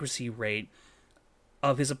accuracy rate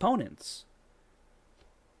of his opponents.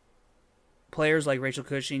 Players like Rachel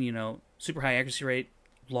Cushing, super high accuracy rate,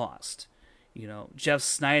 lost. Jeff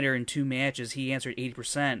Snyder in 2 matches, he answered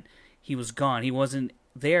 80%. He was gone. He wasn't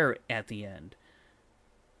there at the end.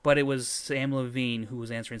 But it was Sam Levine who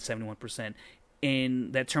was answering 71%.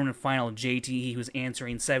 In that tournament final, JT, he was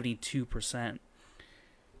answering 72%.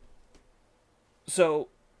 So,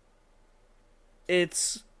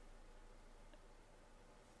 it's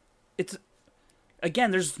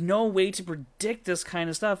again, there's no way to predict this kind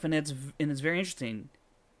of stuff, and it's very interesting.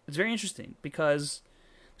 It's very interesting because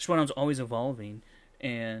Schwannon's always evolving,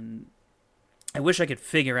 and I wish I could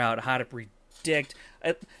figure out how to predict,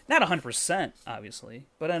 not 100%, obviously,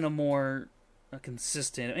 but on a more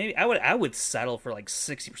consistent. Maybe I would settle for like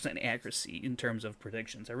 60% accuracy in terms of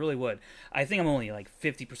predictions. I really would. I think I'm only like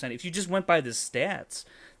 50%. If you just went by the stats,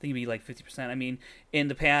 I think it'd be like 50%. I mean, in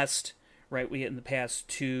the past, right? In the past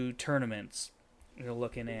 2 tournaments, we're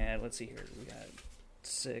looking at. Let's see here. We got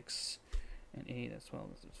 6 and 8. That's 12.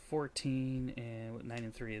 That's 14, and 9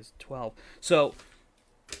 and 3 is 12. So,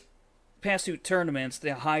 past 2 tournaments,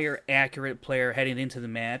 the higher accurate player heading into the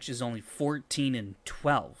match is only 14 and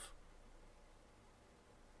 12.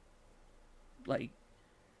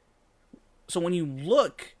 So when you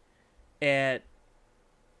look at,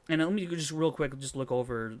 and let me just real quick just look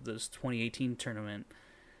over this 2018 tournament.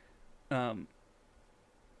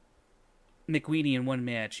 McWeeny in 1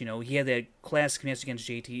 match, he had that classic match against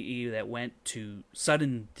JTE that went to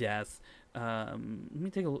sudden death. Let me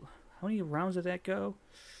take a look. How many rounds did that go?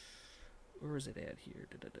 Where is it at here?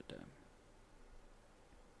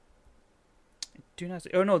 I do not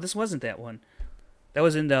see. Oh no, this wasn't that one. That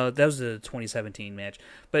was the 2017 match.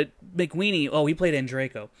 But McWeeny, he played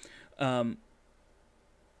Andreyko.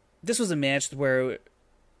 This was a match where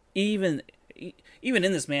even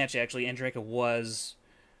in this match, actually, Andreyko was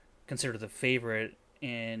considered the favorite,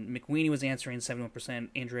 and McWeeny was answering 71%.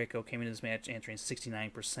 Andreyko came into this match answering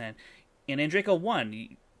 69%, and Andreyko won.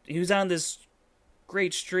 He was on this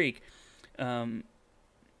great streak, and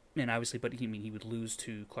obviously, but he would lose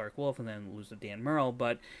to Clark Wolf and then lose to Dan Murrell,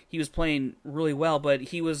 but he was playing really well, but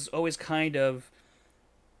he was always kind of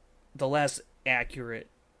the less accurate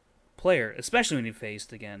player, especially when he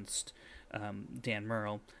faced against Dan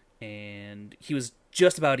Murrell, and he was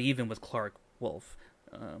just about even with Clark Wolf.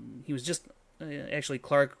 He was just actually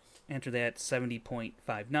Clark entered that 70.59,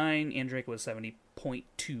 Andreyko was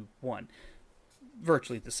 70.21,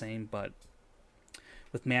 virtually the same, but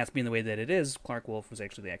with math being the way that it is, Clark Wolf was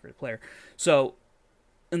actually the accurate player. So,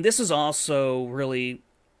 and this is also really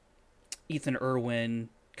Ethan Irwin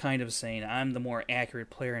kind of saying, I'm the more accurate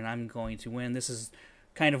player and I'm going to win. This is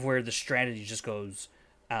kind of where the strategy just goes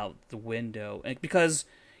out the window. And because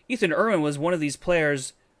Ethan Irwin was one of these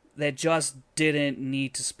players that just didn't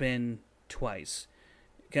need to spin twice.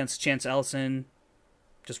 Against Chance Ellison,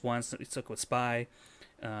 just once, he took with Spy.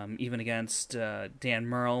 Even against Dan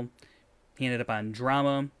Murrell, he ended up on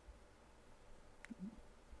Drama.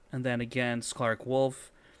 And then against Clark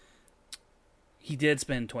Wolf, he did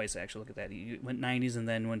spin twice, actually. Look at that. He went 90s and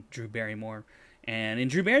then went Drew Barrymore. And in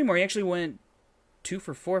Drew Barrymore, he actually went 2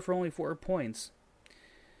 for 4 for only 4 points.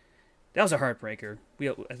 That was a heartbreaker.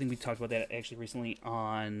 I think we talked about that actually recently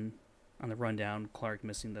on the rundown. Clark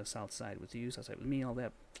missing the south side with you, south side with me, all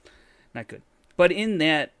that. Not good. But in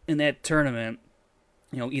that tournament,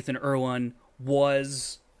 Ethan Irwin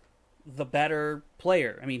was the better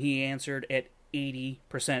player. I mean, he answered at 80%.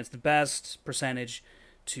 It's the best percentage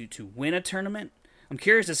to win a tournament. I'm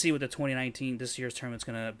curious to see what this year's tournament's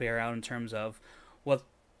going to bear out in terms of what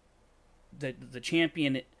the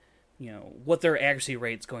champion, what their accuracy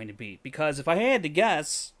rate's going to be. Because if I had to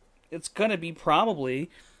guess, it's going to be probably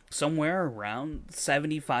somewhere around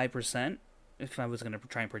 75%, if I was going to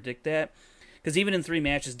try and predict that. Because even in 3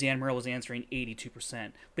 matches, Dan Murrell was answering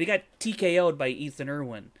 82%. But he got TKO'd by Ethan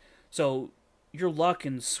Irwin. So your luck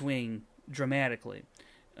can swing dramatically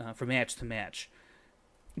from match to match.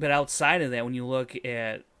 But outside of that, when you look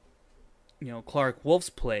at Clark Wolf's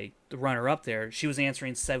play, the runner-up there, she was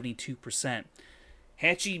answering 72%.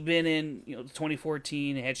 Had she been in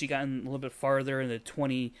 2014, had she gotten a little bit farther in the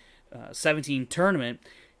 2017 tournament,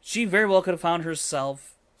 she very well could have found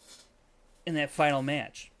herself in that final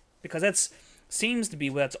match. Because that seems to be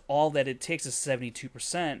that's all that it takes is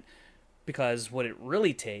 72%. Because what it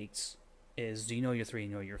really takes is, do you know your 3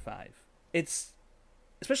 and know your 5? It's,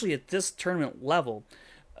 especially at this tournament level,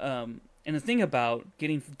 and the thing about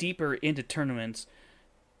getting deeper into tournaments,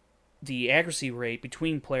 the accuracy rate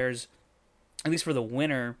between players, at least for the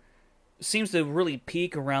winner, seems to really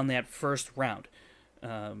peak around that first round.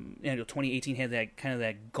 2018 had that kind of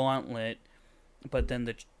that gauntlet, but then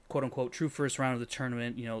the quote-unquote true first round of the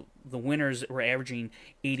tournament, the winners were averaging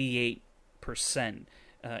 88%.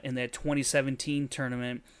 In that 2017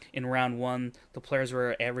 tournament, in round 1, the players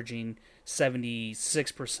were averaging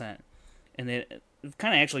 76%. And it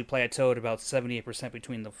kind of actually plateaued about 78%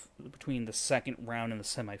 between the second round and the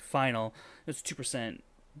semifinal. It's 2%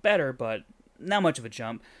 better, but not much of a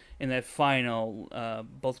jump. In that final,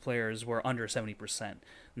 both players were under 70%,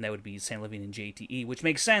 and that would be St. Living and JTE, which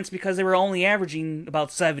makes sense because they were only averaging about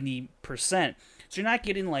 70%. So you're not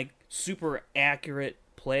getting like super accurate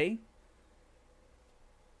play,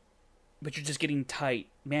 but you're just getting tight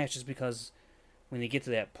matches because when they get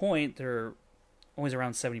to that point, they're always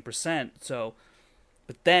around 70%. So,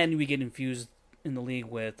 but then we get infused in the league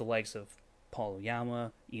with the likes of Paul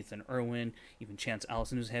Oyama, Ethan Irwin, even Chance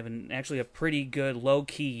Ellison, who's having actually a pretty good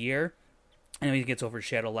low-key year. I know he gets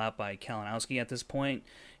overshadowed a lot by Kalinowski at this point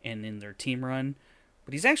and in their team run.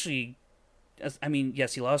 But he's actually,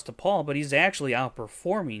 yes, he lost to Paul, but he's actually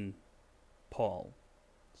outperforming Paul,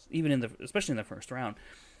 especially in the first round,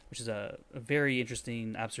 which is a very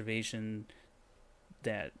interesting observation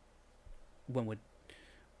that one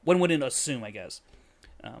wouldn't assume, I guess.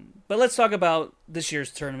 But let's talk about this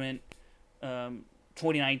year's tournament,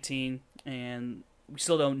 2019, and we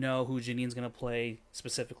still don't know who Janine's going to play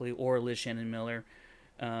specifically, or Liz Shannon Miller.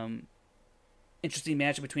 Interesting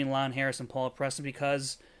matchup between Lon Harris and Paul Preston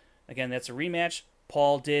because, again, that's a rematch.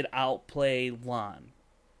 Paul did outplay Lon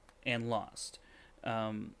and lost.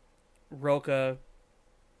 Roca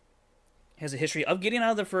has a history of getting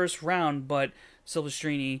out of the first round, but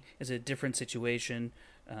Silvestrini is a different situation.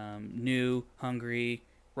 New, hungry,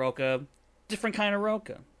 Roca, different kind of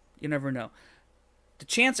Roca. You never know. The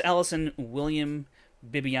Chance Ellison-William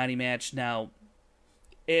Bibbiani match. Now,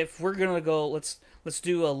 if we're going to go, let's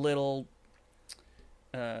do a little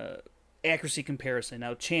accuracy comparison.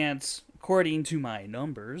 Now, Chance, according to my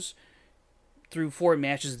numbers, through 4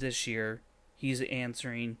 matches this year, he's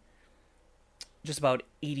answering just about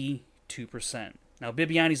 82%. Now,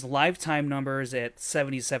 Bibiani's lifetime number is at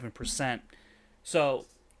 77%. So,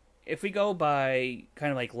 if we go by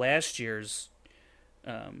kind of like last year's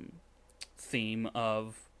theme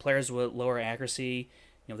of players with lower accuracy,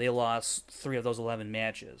 they lost 3 of those 11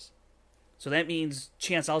 matches. So that means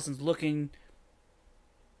Chance Ellison's looking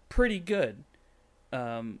pretty good.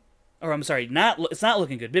 Or I'm sorry, it's not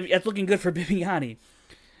looking good. It's looking good for Bibiani.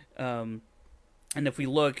 And if we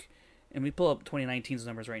look, and we pull up 2019's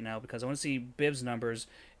numbers right now because I want to see Bib's numbers,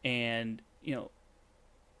 and let's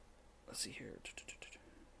see here.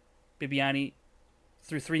 Bibiani,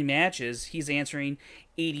 through 3 matches, he's answering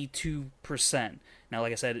 82%. Now,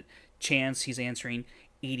 like I said, Chance, he's answering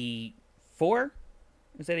 84.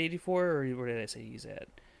 Is that 84, or where did I say he's at?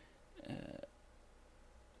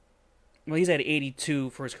 Well, he's at 82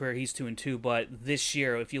 for his career. He's 2-2. But this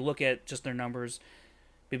year, if you look at just their numbers,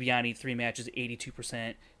 Bibiani 3 matches,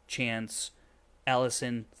 82%. Chance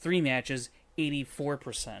Ellison 3 matches,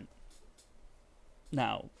 84%.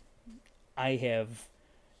 Now, I have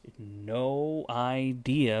no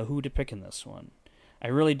idea who to pick in this one. I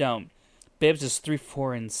really don't. Bibbs is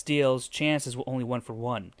 3-4 in steals. Chance is only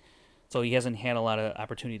 1-for-1. So he hasn't had a lot of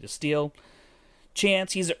opportunity to steal.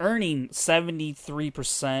 Chance, he's earning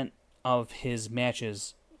 73% of his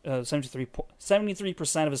matches,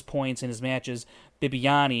 73% of his points in his matches.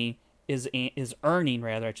 Bibiani is earning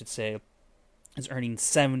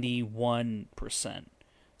 71%.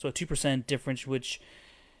 So a 2% difference, which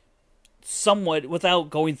somewhat, without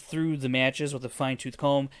going through the matches with a fine-tooth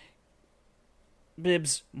comb,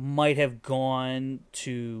 Bibbs might have gone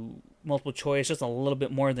to multiple choice just a little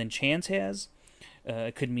bit more than Chance has.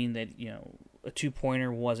 It could mean that, a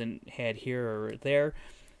 2-pointer wasn't had here or there.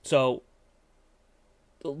 So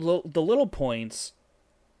the little points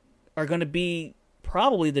are going to be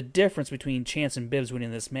probably the difference between Chance and Bibbs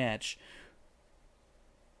winning this match.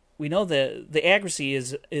 We know that the accuracy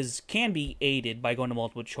can be aided by going to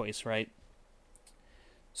multiple choice, right?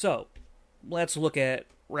 So let's look at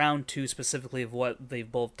round 2 specifically of what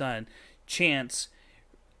they've both done. Chance,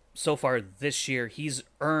 so far this year, he's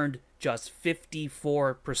earned just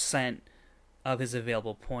 54% of his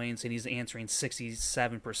available points, and he's answering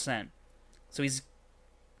 67%. So he's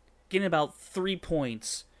getting about 3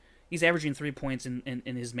 points. He's averaging 3 points in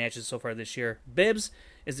his matches so far this year. Bibbs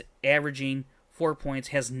is averaging 4 points,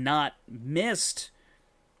 has not missed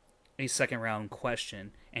a second round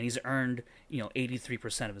question, and he's earned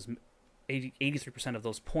 83% of his 83% of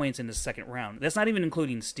those points in the second round. That's not even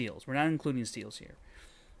including steals. We're not including steals here.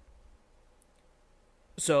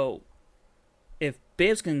 So if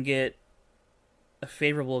Bibbs can get a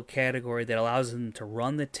favorable category that allows him to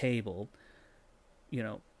run the table,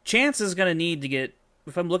 Chance is going to need to get,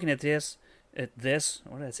 if I'm looking at this, what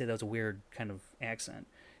did I say? That was a weird kind of accent.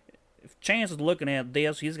 If Chance is looking at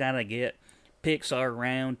this, he's got to get Pixar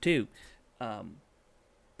round 2.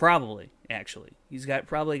 Probably, actually. He's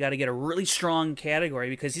probably got to get a really strong category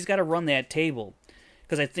because he's got to run that table.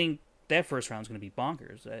 Because I think that first round is going to be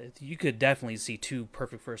bonkers. You could definitely see 2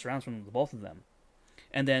 perfect first rounds from the both of them.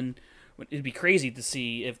 And then it'd be crazy to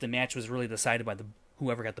see if the match was really decided by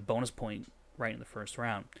whoever got the bonus point right in the first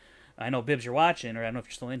round. I know, Bibbs, you're watching, or I don't know if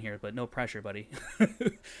you're still in here, but no pressure, buddy.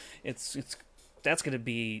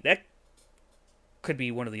 That could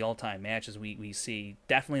be one of the all-time matches we see.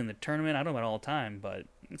 Definitely in the tournament. I don't know about all-time, but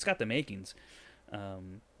it's got the makings.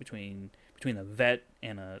 Between a vet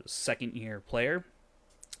and a second-year player.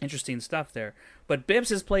 Interesting stuff there. But Bibbs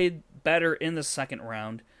has played better in the second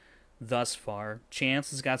round thus far. Chance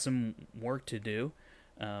has got some work to do.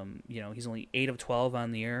 He's only 8 of 12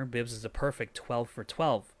 on the year. Bibbs is a perfect 12 for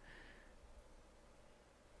 12.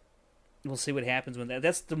 We'll see what happens with that.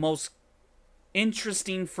 That's the most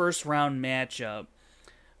interesting first round matchup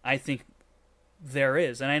I think there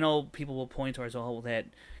is. And I know people will point towards that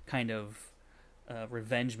kind of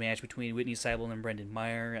revenge match between Whitney Seibel and Brendan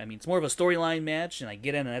Meyer. I mean, it's more of a storyline match, and I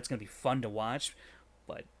get it, and that's going to be fun to watch.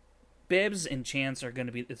 But Bibbs and Chance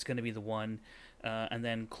it's going to be the one. And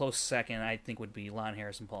then close second, I think, would be Lon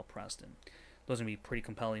Harris and Paul Preston. Those are going to be pretty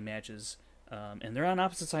compelling matches. And they're on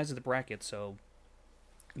opposite sides of the bracket, so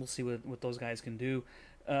we'll see what those guys can do.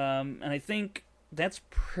 And I think that's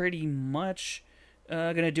pretty much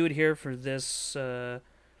going to do it here for this. Well,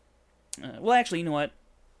 actually, you know what?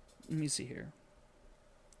 Let me see here.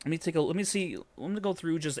 Let me go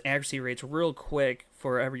through just accuracy rates real quick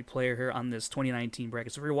for every player here on this 2019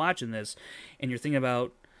 bracket. So if you're watching this and you're thinking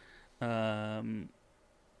about figuring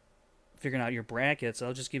out your brackets,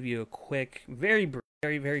 I'll just give you a quick, very,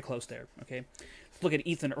 very, very close there. Okay, look at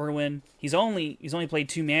Ethan Irwin. He's only played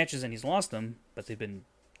 2 matches and he's lost them, but they've been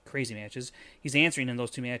crazy matches. He's answering in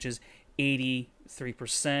those 2 matches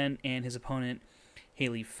 83%, and his opponent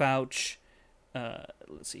Haley Fouch,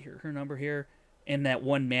 let's see here, her number here, in that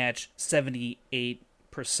one match 78%.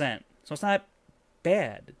 So it's not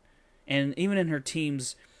bad. And even in her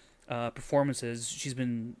team's performances, she's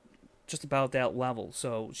been just about that level.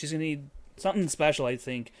 So she's going to need something special, I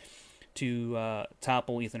think, to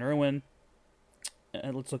topple Ethan Irwin.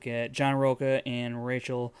 Let's look at John Roca and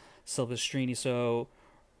Rachel Silvestrini. So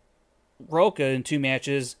Roca in 2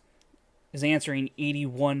 matches is answering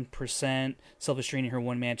 81%. Silvestrini, her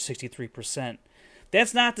 1 match, 63%.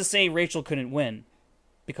 That's not to say Rachel couldn't win,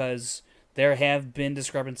 because there have been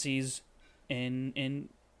discrepancies in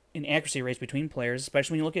accuracy rates between players,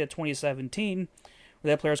 especially when you look at 2017,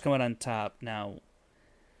 where that player's come out on top. Now,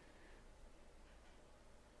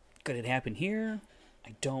 could it happen here?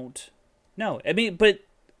 I don't know. I mean, but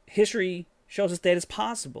history shows us that it's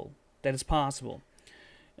possible. That it's possible.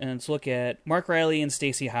 And let's look at Mark Riley and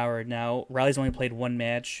Stacey Howard. Now, Riley's only played 1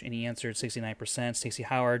 match, and he answered 69%. Stacey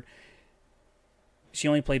Howard, she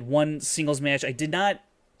only played 1 singles match. I did not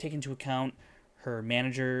take into account her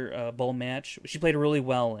manager bowl match. She played really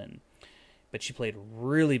well in, but she played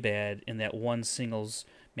really bad in that 1 singles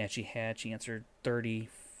match she had. She answered 36%.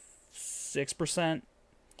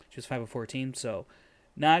 She was 5 of 14, so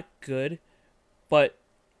not good. But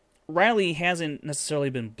Riley hasn't necessarily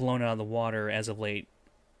been blown out of the water as of late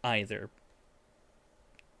either.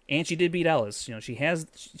 And she did beat Ellis. You know,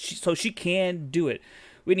 so she can do it.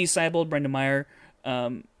 Whitney Seibold, Brenda Meyer.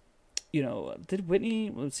 Did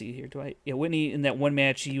Whitney? Let's see here. Whitney in that 1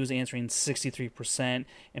 match, she was answering 63%,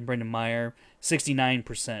 and Brenda Meyer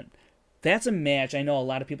 69%. That's a match. I know a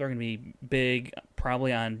lot of people are going to be big,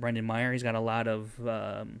 probably on Brendan Meyer. He's got a lot of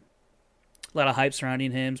hype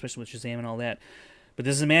surrounding him, especially with Shazam and all that. But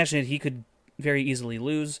this is a match that he could very easily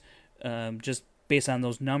lose, just based on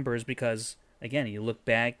those numbers. Because again, you look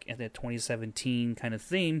back at that 2017 kind of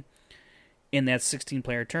theme in that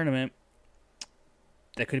 16-player tournament.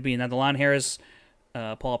 That could be another Lon Harris.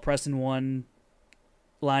 Paul Preston won.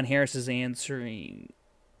 Lon Harris is answering.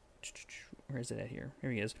 Where is it at here?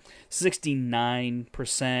 Here he is.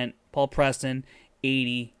 69%. Paul Preston,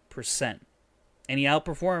 80%. And he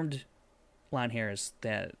outperformed Lon Harris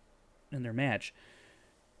in their match.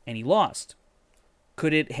 And he lost.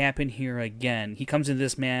 Could it happen here again? He comes into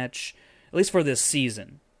this match, at least for this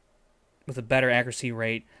season, with a better accuracy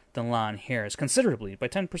rate than Lon Harris, considerably, by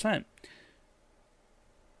 10%.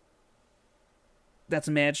 That's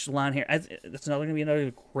a match. That's going to be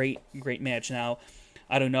another great match. Now,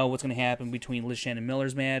 I don't know what's going to happen between Liz Shannon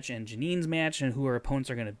Miller's match and Janine's match, and who her opponents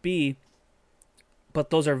are going to be. But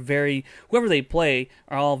those are whoever they play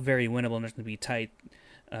are all very winnable, and they're going to be tight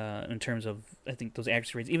in terms of, I think, those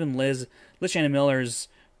accuracy rates. Even Liz Shannon Miller's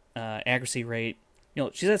accuracy rate,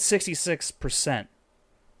 she's at 66%.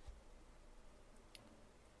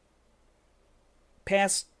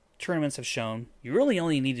 Past tournaments have shown you really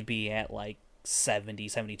only need to be at like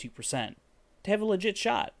 72% to have a legit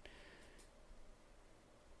shot.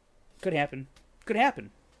 Could happen.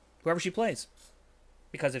 Whoever she plays.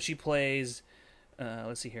 Because if she plays,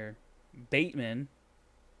 let's see here, Bateman,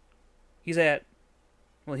 he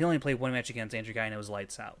only played 1 match against Andrew Guy and it was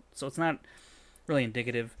lights out. So it's not really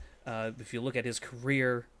indicative. If you look at his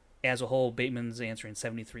career as a whole, Bateman's answering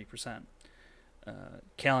 73%.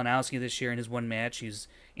 Kalinowski this year in his 1 match, he's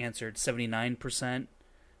answered 79%.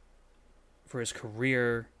 For his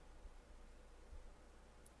career,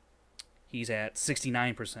 he's at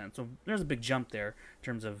 69%. So there's a big jump there in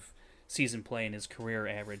terms of season play and his career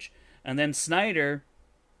average. And then Snyder,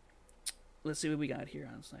 let's see what we got here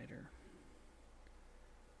on Snyder.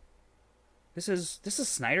 This is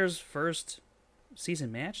Snyder's first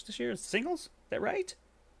season match this year. Singles? Is that right?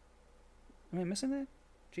 Am I missing that?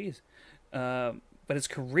 Jeez. But his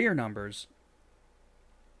career numbers,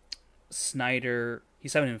 Snyder,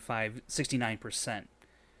 he's 7-5, 69%.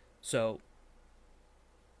 So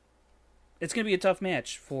it's going to be a tough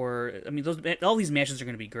match all these matches are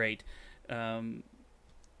going to be great.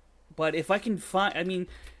 But if I can find,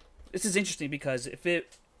 this is interesting because if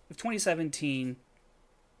 2017,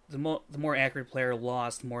 the more accurate player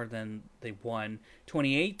lost more than they won.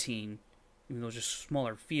 2018, even though it was just a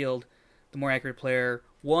smaller field, the more accurate player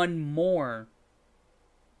won more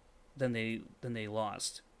than they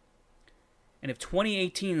lost. And if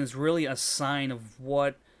 2018 is really a sign of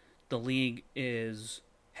what the league is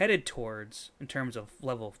headed towards in terms of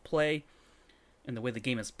level of play and the way the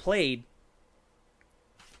game is played,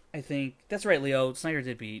 I think that's right, Leo. Snyder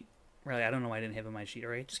did beat Riley. I don't know why I didn't have it on my sheet.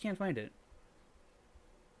 All right, just can't find it.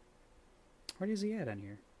 Where is he at on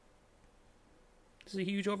here? This is a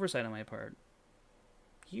huge oversight on my part.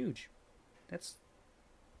 Huge. That's...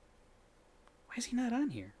 Why is he not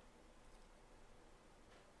on here?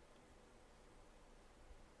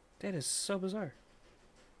 That is so bizarre.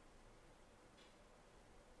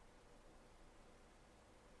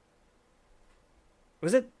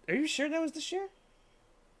 Was it... Are you sure that was this year?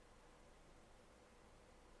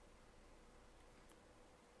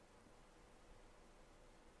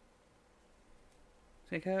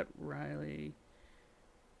 Take out Riley.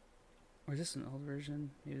 Or is this an old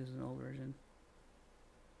version? Maybe this is an old version.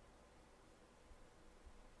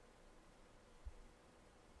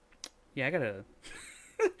 Yeah, I gotta...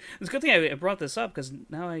 It's a good thing I brought this up, because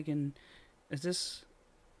now I can... Is this...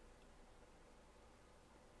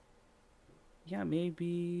 Yeah,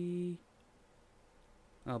 maybe...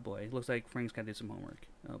 Oh boy, looks like Frank's gotta do some homework.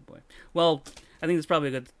 Oh boy. Well, I think it's probably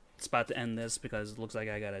a good spot to end this, because it looks like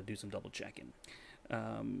I gotta do some double checking.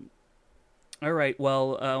 Alright,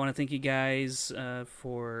 well, I want to thank you guys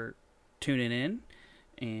for tuning in,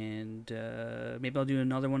 and maybe I'll do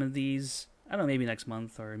another one of these, I don't know, maybe next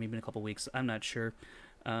month, or maybe in a couple weeks, I'm not sure.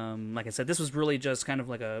 Like I said, this was really just kind of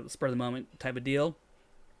like a spur-of-the-moment type of deal,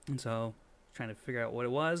 and so trying to figure out what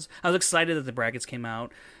it was. I was excited that the brackets came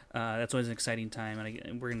out. That's always an exciting time,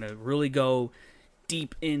 and we're going to really go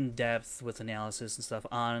deep in depth with analysis and stuff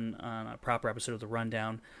on a proper episode of the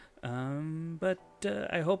Rundown. But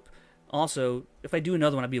I hope also, if I do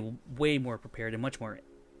another one, I'll be way more prepared and much more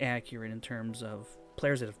accurate in terms of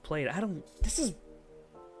players that have played. This is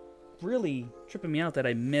really tripping me out that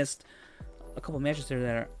I missed a couple matches there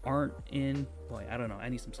that aren't in. Boy, I don't know. I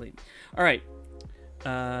need some sleep. All right.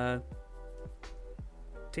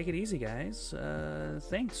 Take it easy, guys.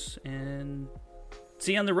 Thanks, and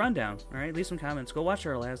see you on the Rundown. All right, leave some comments. Go watch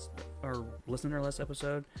or listen to our last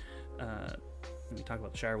episode. We talk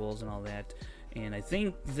about the Shire Wolves and all that. And I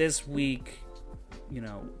think this week,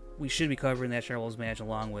 we should be covering that Shire Wolves match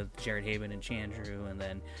along with Jared Haven and Chandru, and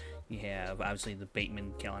then you have obviously the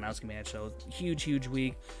Bateman-Kalinowski match. So huge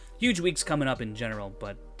week. Huge weeks coming up in general.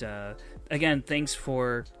 But again, thanks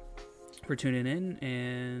for tuning in,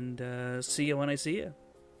 and see you when I see you.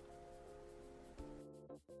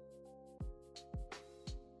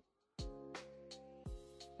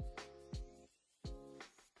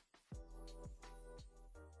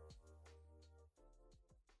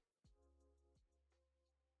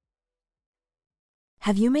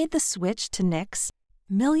 Have you made the switch to Knix?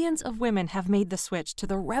 Millions of women have made the switch to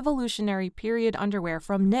the revolutionary period underwear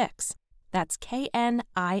from Knix. That's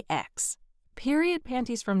Knix. Period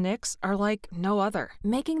panties from Knix are like no other,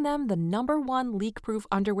 making them the #1 leak-proof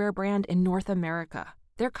underwear brand in North America.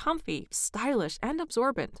 They're comfy, stylish, and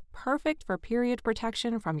absorbent, perfect for period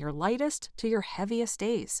protection from your lightest to your heaviest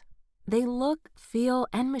days. They look, feel,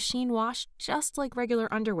 and machine wash just like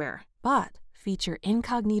regular underwear, but feature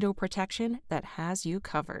incognito protection that has you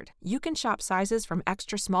covered. You can shop sizes from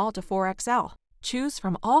extra small to 4XL. Choose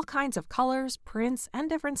from all kinds of colors, prints, and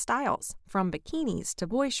different styles, from bikinis to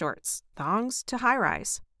boy shorts, thongs to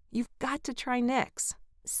high-rise. You've got to try Knix.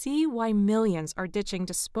 See why millions are ditching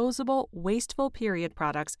disposable, wasteful period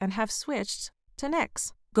products and have switched to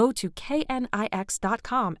Knix. Go to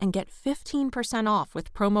knix.com and get 15% off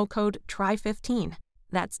with promo code TRY15.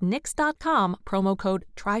 That's knix.com, promo code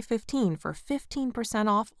TRY15 for 15%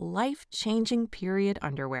 off life-changing period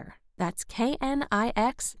underwear. That's knix.com.